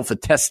as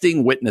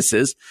self-attesting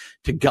witnesses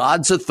to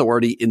God's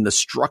authority in the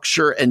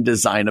structure and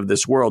design of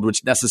this world,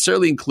 which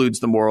necessarily includes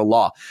the moral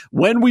law.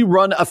 When we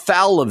run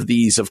afoul of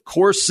these, of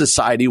course,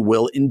 society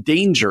will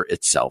endanger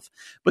itself.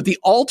 But the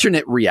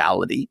alternate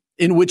reality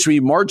in which we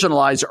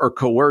marginalize or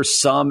coerce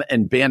some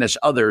and banish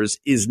others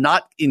is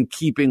not in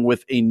keeping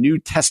with a New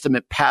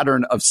Testament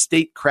pattern of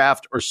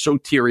statecraft or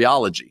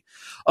soteriology.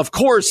 Of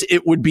course,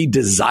 it would be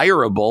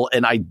desirable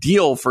and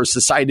ideal for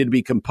society to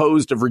be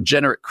composed of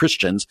regenerate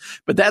Christians,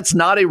 but that's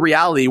not a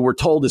reality we're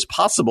told is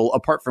possible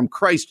apart from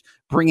Christ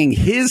bringing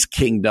his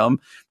kingdom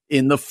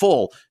in the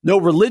full. No,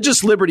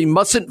 religious liberty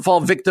mustn't fall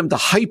victim to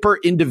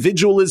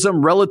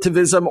hyper-individualism,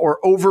 relativism,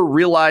 or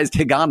over-realized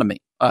hegemony.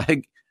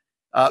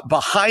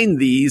 Behind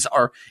these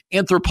are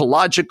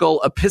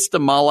anthropological,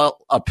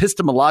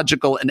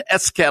 epistemological, and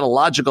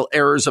eschatological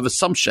errors of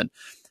assumption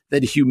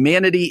that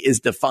humanity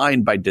is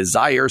defined by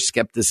desire,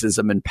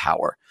 skepticism, and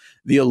power.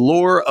 The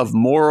allure of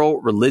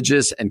moral,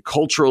 religious, and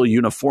cultural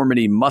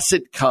uniformity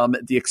mustn't come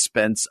at the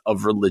expense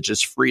of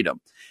religious freedom.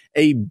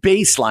 A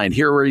baseline,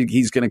 here where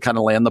he's going to kind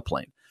of land the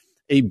plane.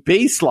 A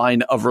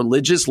baseline of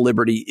religious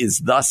liberty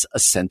is thus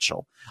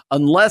essential.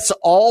 Unless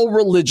all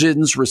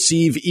religions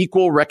receive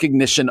equal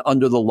recognition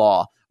under the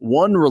law,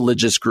 one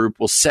religious group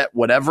will set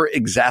whatever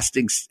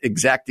exacting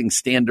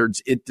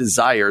standards it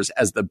desires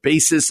as the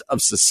basis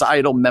of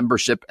societal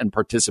membership and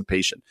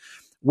participation.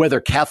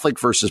 Whether Catholic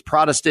versus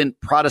Protestant,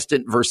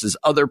 Protestant versus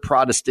other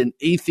Protestant,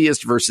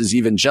 atheist versus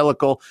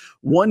evangelical,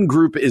 one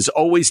group is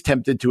always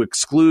tempted to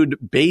exclude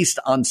based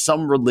on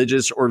some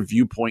religious or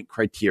viewpoint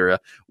criteria.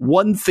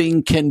 One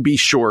thing can be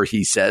sure,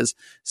 he says,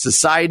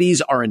 societies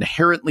are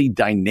inherently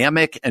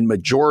dynamic and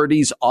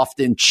majorities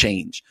often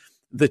change.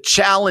 The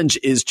challenge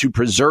is to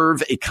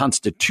preserve a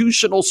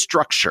constitutional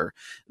structure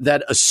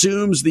that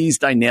assumes these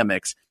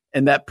dynamics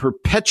and that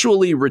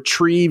perpetually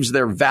retrieves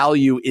their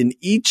value in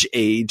each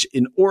age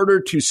in order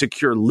to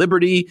secure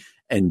liberty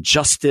and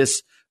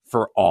justice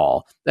for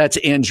all. That's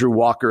Andrew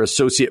Walker,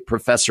 Associate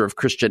Professor of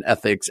Christian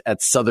Ethics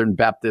at Southern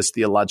Baptist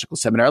Theological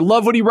Seminary. I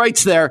love what he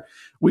writes there.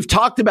 We've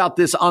talked about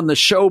this on the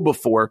show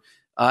before.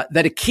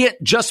 That it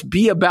can't just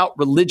be about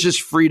religious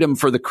freedom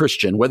for the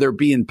Christian, whether it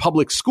be in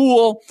public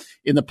school,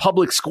 in the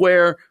public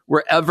square,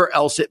 wherever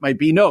else it might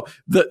be. No,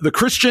 the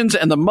Christians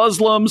and the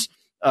Muslims,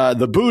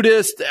 the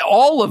Buddhists,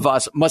 all of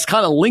us must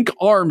kind of link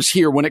arms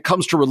here when it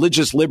comes to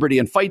religious liberty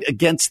and fight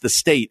against the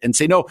state and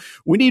say, no,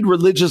 we need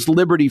religious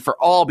liberty for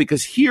all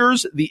because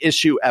here's the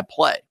issue at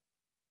play.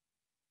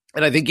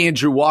 And I think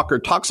Andrew Walker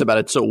talks about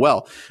it so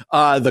well.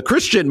 The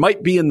Christian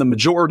might be in the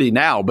majority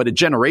now, but a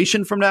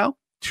generation from now,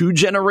 2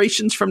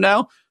 generations from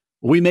now,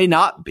 we may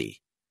not be.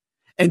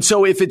 And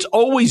so if it's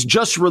always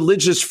just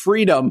religious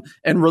freedom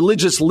and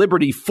religious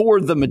liberty for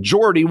the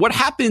majority, what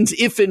happens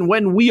if and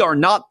when we are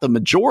not the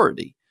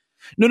majority?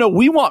 No,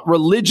 we want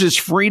religious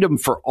freedom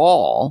for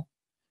all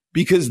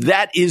because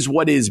that is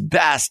what is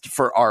best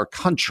for our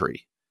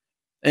country.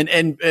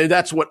 And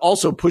that's what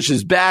also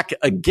pushes back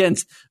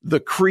against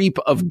the creep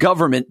of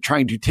government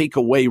trying to take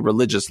away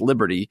religious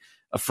liberty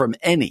from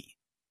any.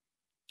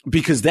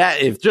 Because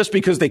just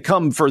because they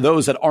come for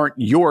those that aren't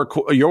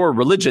your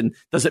religion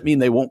doesn't mean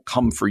they won't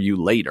come for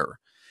you later.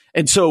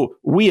 And so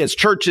we as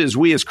churches,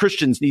 we as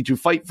Christians need to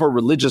fight for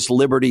religious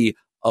liberty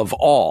of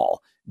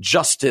all,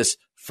 justice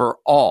for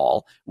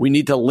all. We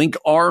need to link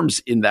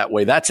arms in that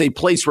way. That's a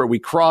place where we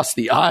cross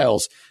the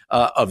aisles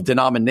of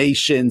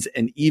denominations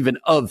and even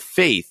of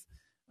faith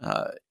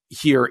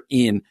here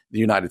in the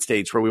United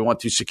States, where we want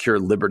to secure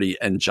liberty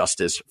and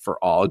justice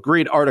for all. A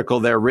great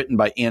article there written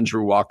by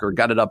Andrew Walker.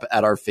 Got it up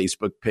at our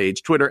Facebook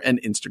page, Twitter, and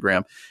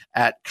Instagram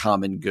at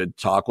Common Good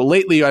Talk. Well,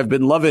 lately I've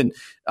been loving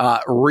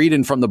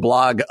reading from the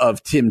blog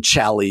of Tim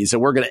Challies,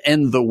 and we're going to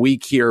end the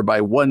week here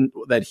by one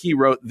that he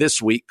wrote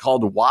this week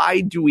called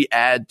Why Do We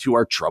Add to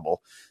Our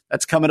Trouble?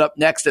 That's coming up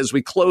next as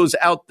we close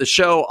out the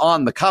show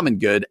on The Common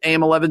Good,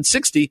 AM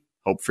 1160.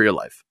 Hope for your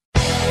life.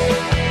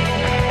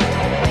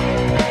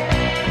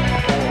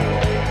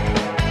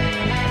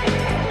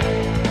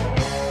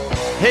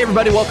 Hey,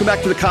 everybody. Welcome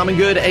back to The Common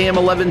Good, AM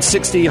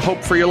 1160,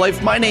 Hope for Your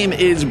Life. My name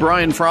is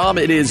Brian Fromm.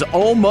 It is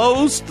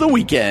almost the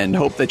weekend.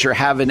 Hope that you're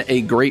having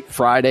a great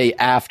Friday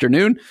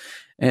afternoon.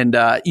 And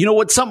you know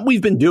what? Something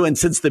we've been doing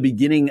since the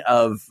beginning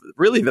of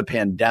really the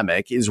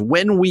pandemic is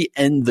when we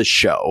end the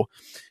show,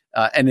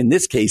 and in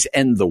this case,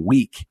 end the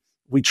week,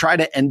 we try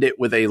to end it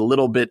with a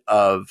little bit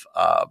of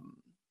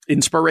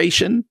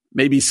inspiration,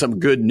 maybe some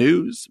good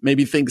news,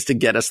 maybe things to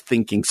get us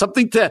thinking,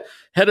 something to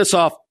head us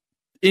off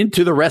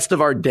into the rest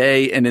of our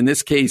day, and in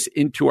this case,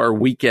 into our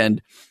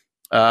weekend,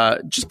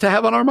 just to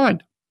have on our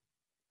mind.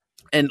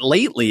 And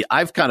lately,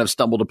 I've kind of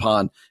stumbled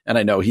upon, and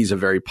I know he's a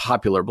very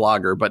popular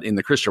blogger, but in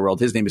the Christian world,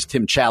 his name is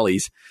Tim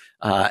Challies,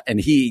 and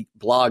he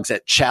blogs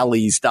at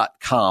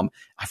challies.com.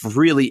 I've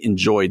really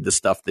enjoyed the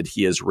stuff that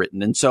he has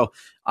written. And so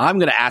I'm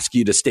going to ask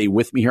you to stay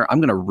with me here. I'm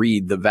going to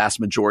read the vast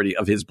majority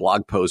of his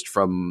blog post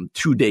from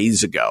 2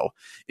 days ago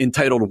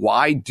entitled,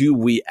 Why Do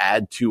We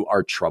Add to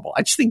Our Trouble?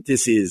 I just think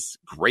this is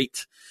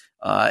great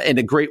and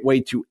a great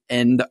way to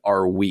end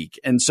our week.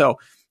 And so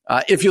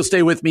if you'll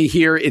stay with me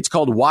here, it's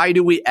called Why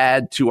Do We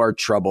Add to Our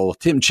Trouble?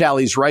 Tim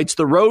Challies writes,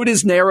 the road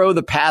is narrow,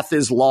 the path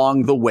is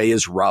long, the way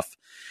is rough.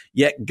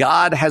 Yet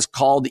God has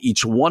called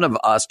each one of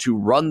us to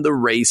run the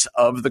race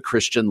of the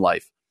Christian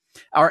life.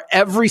 Our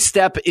every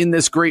step in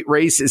this great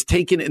race is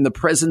taken in the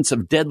presence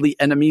of deadly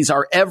enemies.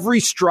 Our every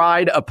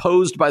stride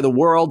opposed by the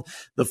world,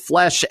 the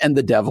flesh, and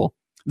the devil.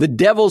 The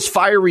devil's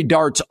fiery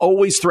darts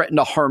always threaten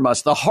to harm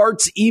us. The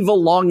heart's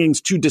evil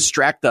longings to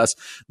distract us.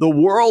 The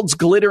world's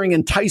glittering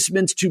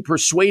enticements to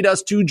persuade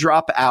us to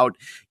drop out.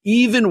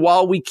 Even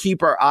while we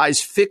keep our eyes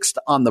fixed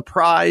on the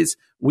prize,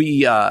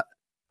 we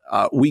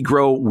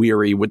grow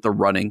weary with the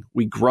running.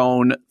 We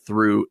groan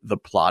through the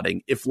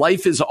plodding. If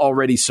life is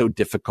already so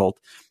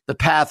difficult, the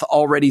path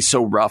already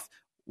so rough,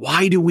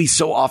 why do we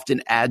so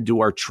often add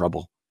to our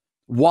trouble?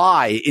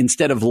 Why,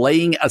 instead of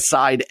laying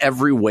aside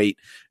every weight,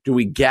 do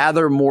we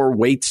gather more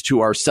weights to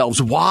ourselves?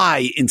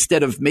 Why,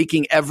 instead of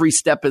making every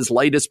step as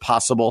light as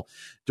possible,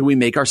 do we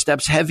make our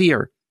steps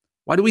heavier?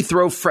 Why do we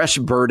throw fresh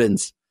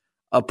burdens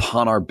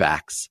upon our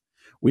backs?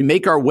 We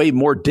make our way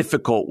more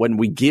difficult when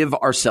we give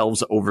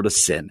ourselves over to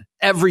sin.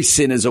 Every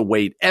sin is a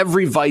weight,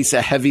 every vice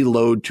a heavy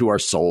load to our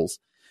souls.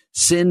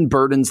 Sin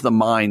burdens the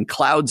mind,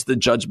 clouds the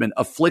judgment,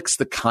 afflicts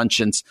the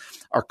conscience.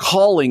 Our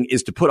calling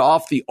is to put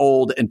off the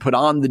old and put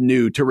on the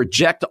new, to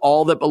reject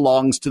all that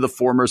belongs to the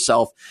former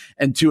self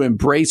and to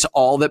embrace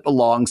all that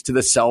belongs to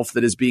the self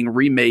that is being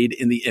remade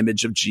in the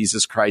image of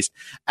Jesus Christ.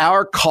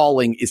 Our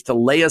calling is to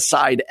lay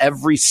aside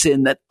every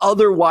sin that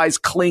otherwise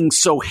clings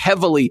so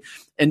heavily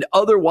and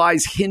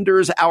otherwise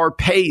hinders our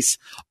pace.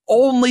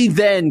 Only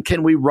then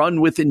can we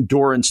run with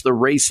endurance the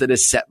race that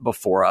is set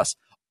before us.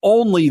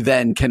 Only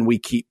then can we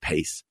keep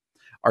pace.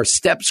 Our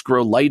steps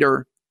grow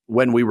lighter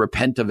when we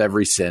repent of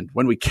every sin,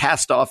 when we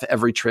cast off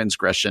every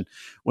transgression,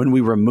 when we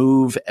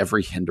remove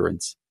every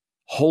hindrance.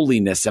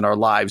 Holiness in our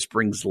lives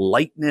brings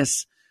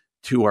lightness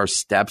to our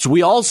steps.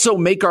 We also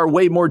make our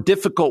way more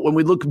difficult when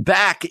we look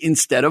back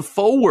instead of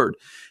forward.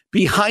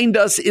 Behind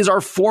us is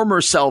our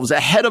former selves.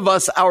 Ahead of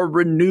us, our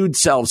renewed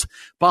selves.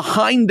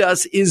 Behind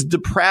us is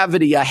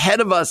depravity. Ahead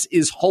of us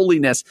is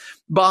holiness.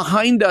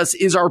 Behind us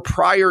is our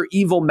prior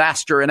evil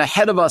master. And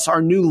ahead of us,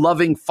 our new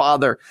loving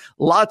father.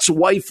 Lot's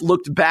wife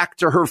looked back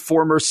to her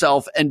former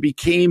self and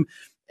became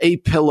a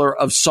pillar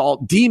of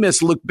salt.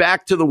 Demas looked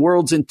back to the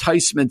world's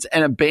enticements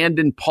and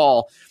abandoned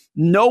Paul.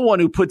 No one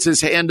who puts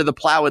his hand to the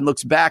plow and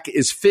looks back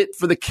is fit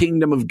for the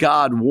kingdom of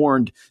God,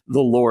 warned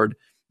the Lord.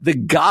 The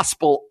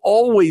gospel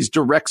always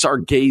directs our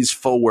gaze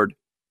forward.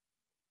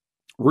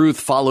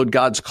 Ruth followed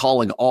God's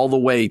calling all the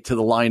way to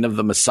the line of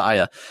the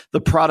Messiah.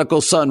 The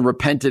prodigal son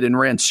repented and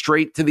ran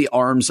straight to the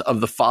arms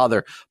of the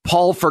Father.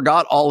 Paul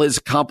forgot all his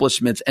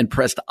accomplishments and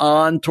pressed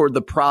on toward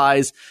the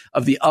prize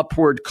of the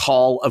upward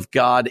call of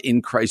God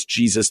in Christ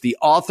Jesus. The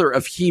author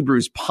of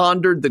Hebrews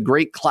pondered the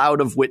great cloud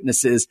of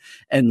witnesses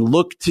and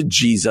looked to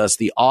Jesus,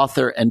 the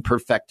author and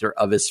perfecter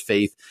of his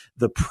faith.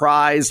 The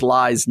prize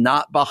lies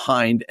not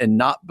behind and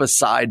not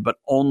beside, but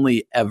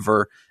only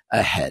ever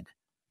ahead.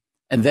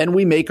 And then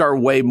we make our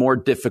way more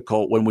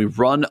difficult when we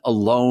run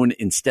alone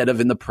instead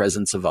of in the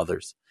presence of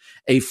others.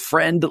 A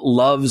friend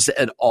loves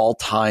at all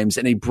times,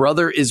 and a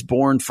brother is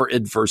born for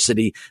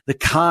adversity, the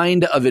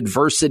kind of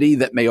adversity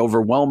that may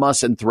overwhelm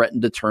us and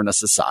threaten to turn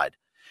us aside.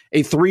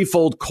 A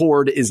threefold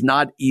cord is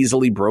not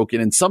easily broken,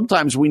 and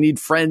sometimes we need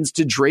friends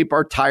to drape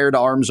our tired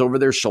arms over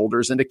their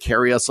shoulders and to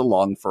carry us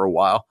along for a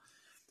while.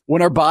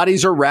 When our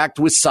bodies are racked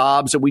with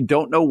sobs and we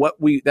don't know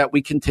that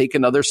we can take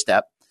another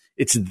step,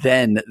 it's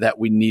then that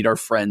we need our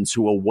friends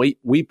who will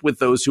weep with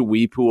those who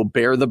weep, who will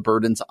bear the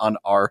burdens on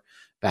our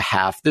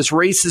behalf. This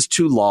race is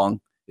too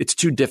long, it's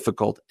too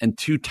difficult, and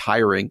too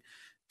tiring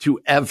to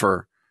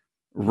ever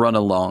run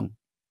alone.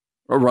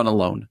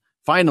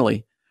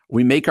 Finally,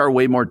 we make our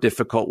way more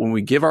difficult when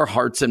we give our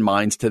hearts and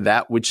minds to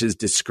that which is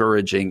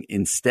discouraging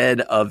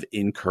instead of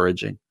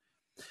encouraging.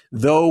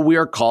 Though we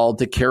are called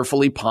to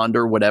carefully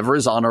ponder whatever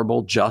is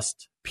honorable,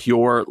 just,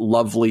 pure,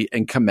 lovely,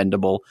 and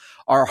commendable,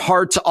 our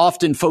hearts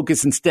often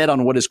focus instead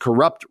on what is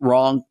corrupt,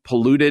 wrong,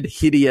 polluted,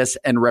 hideous,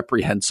 and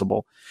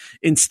reprehensible.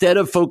 Instead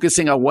of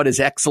focusing on what is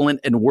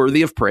excellent and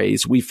worthy of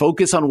praise, we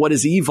focus on what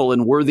is evil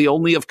and worthy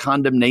only of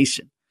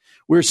condemnation.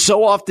 We're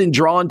so often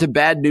drawn to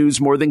bad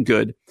news more than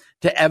good,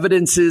 to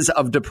evidences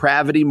of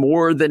depravity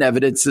more than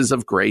evidences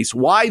of grace.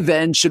 Why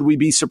then should we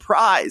be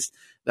surprised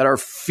that our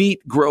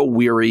feet grow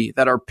weary,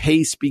 that our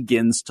pace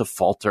begins to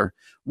falter?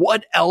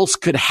 What else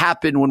could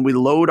happen when we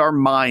load our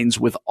minds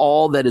with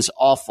all that is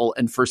awful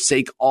and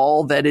forsake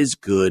all that is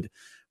good?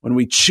 When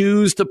we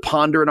choose to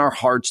ponder in our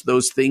hearts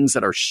those things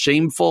that are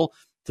shameful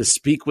to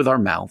speak with our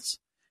mouths?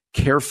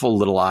 Careful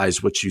little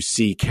eyes, what you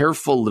see.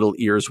 Careful little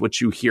ears,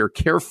 what you hear.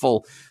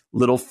 Careful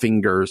little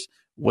fingers,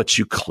 what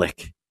you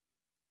click.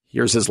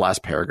 Here's his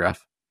last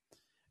paragraph.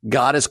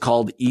 God has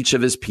called each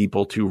of his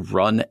people to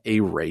run a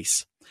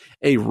race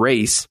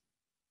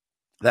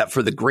that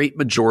for the great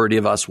majority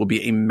of us will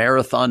be a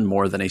marathon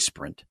more than a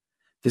sprint.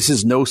 This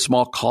is no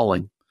small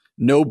calling,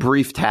 no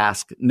brief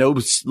task, no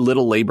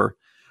little labor.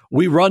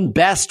 We run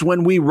best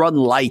when we run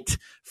light,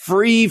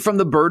 free from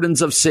the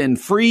burdens of sin,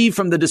 free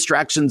from the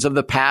distractions of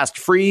the past,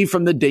 free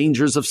from the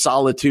dangers of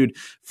solitude,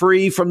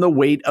 free from the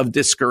weight of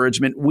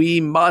discouragement. We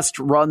must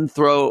run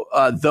through,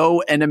 though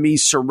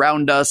enemies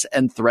surround us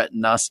and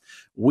threaten us.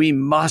 We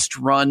must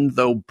run,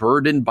 though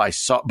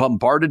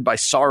bombarded by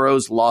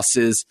sorrows,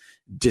 losses,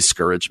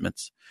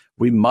 discouragements.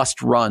 We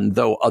must run,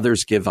 though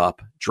others give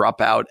up, drop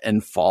out,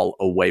 and fall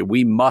away.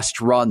 We must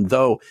run,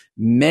 though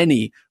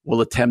many will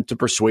attempt to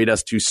persuade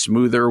us to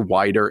smoother,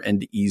 wider,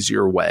 and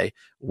easier way.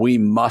 We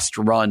must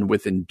run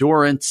with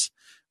endurance,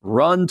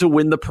 run to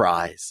win the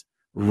prize,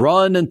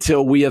 run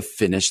until we have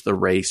finished the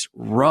race,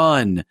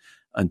 run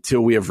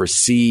until we have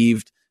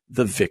received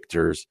the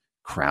victor's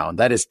crown.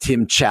 That is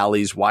Tim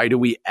Challies. Why do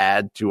we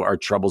add to our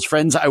troubles?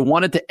 Friends, I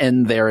wanted to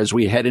end there as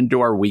we head into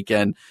our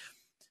weekend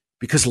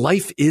because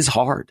life is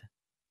hard.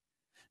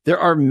 There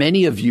are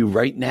many of you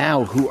right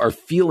now who are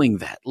feeling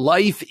that.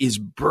 Life is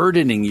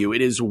burdening you.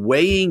 It is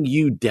weighing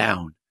you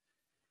down.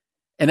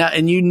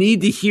 And you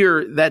need to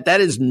hear that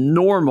that is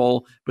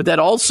normal, but that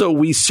also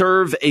we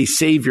serve a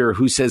Savior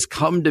who says,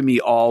 come to me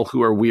all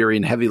who are weary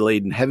and heavy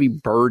laden, heavy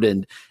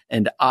burdened,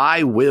 and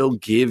I will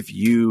give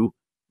you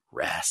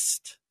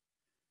rest.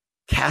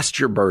 Cast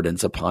your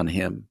burdens upon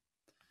him.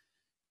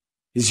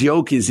 His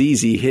yoke is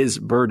easy. His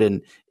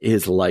burden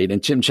is light.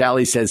 And Tim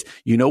Challies says,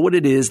 you know what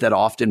it is that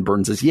often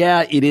burdens us?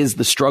 Yeah, it is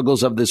the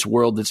struggles of this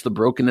world. It's the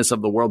brokenness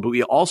of the world. But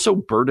we also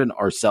burden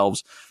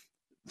ourselves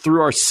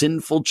through our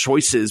sinful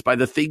choices, by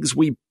the things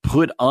we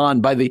put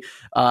on, by the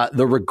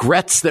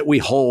regrets that we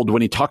hold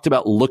when he talked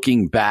about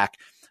looking back,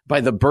 by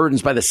the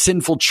burdens, by the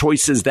sinful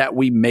choices that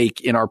we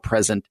make in our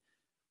present.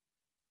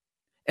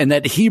 And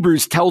that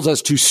Hebrews tells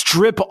us to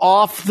strip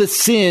off the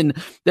sin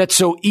that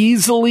so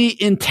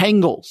easily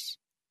entangles.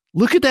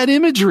 Look at that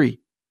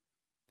imagery.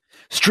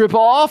 Strip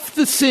off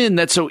the sin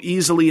that so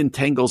easily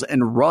entangles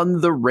and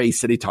run the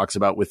race that he talks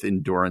about with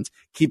endurance,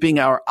 keeping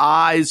our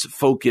eyes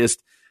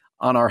focused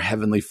on our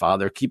Heavenly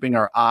Father, keeping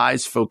our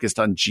eyes focused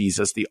on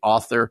Jesus, the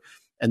author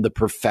and the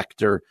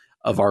perfecter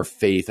of our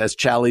faith. As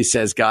Challies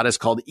says, God has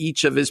called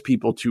each of his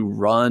people to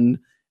run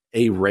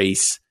a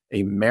race,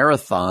 a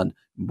marathon,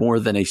 more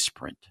than a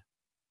sprint.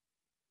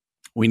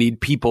 We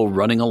need people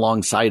running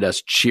alongside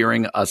us,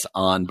 cheering us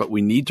on, but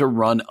we need to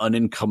run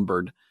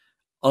unencumbered,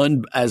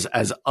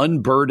 as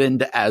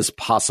unburdened as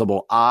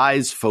possible,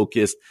 eyes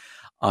focused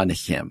on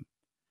him.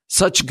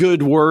 Such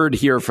good word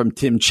here from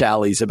Tim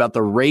Challies about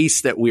the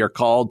race that we are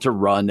called to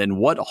run and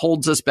what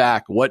holds us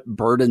back, what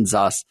burdens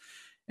us,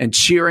 and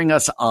cheering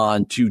us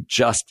on to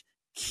just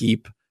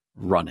keep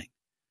running.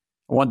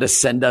 I wanted to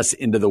send us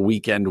into the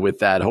weekend with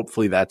that.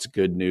 Hopefully that's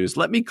good news.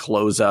 Let me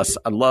close us.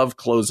 I love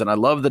closing. I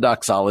love the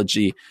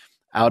doxology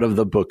out of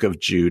the book of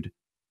Jude.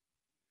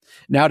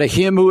 Now to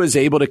him who is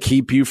able to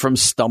keep you from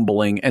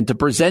stumbling and to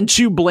present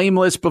you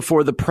blameless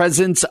before the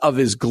presence of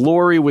his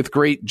glory with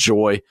great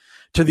joy,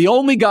 to the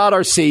only God,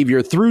 our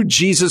Savior, through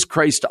Jesus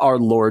Christ our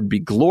Lord, be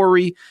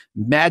glory,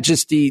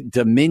 majesty,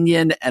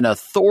 dominion, and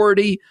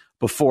authority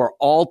before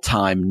all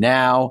time,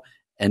 now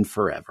and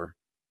forever.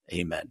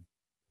 Amen.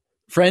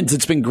 Friends,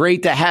 it's been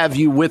great to have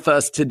you with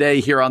us today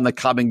here on The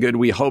Common Good.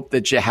 We hope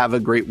that you have a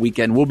great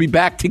weekend. We'll be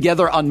back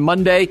together on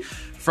Monday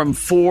from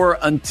 4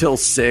 until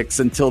 6.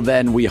 Until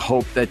then, we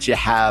hope that you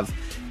have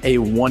a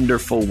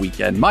wonderful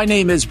weekend. My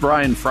name is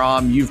Brian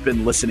Fromm. You've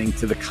been listening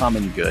to The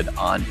Common Good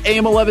on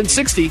AM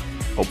 1160.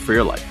 Hope for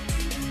your life.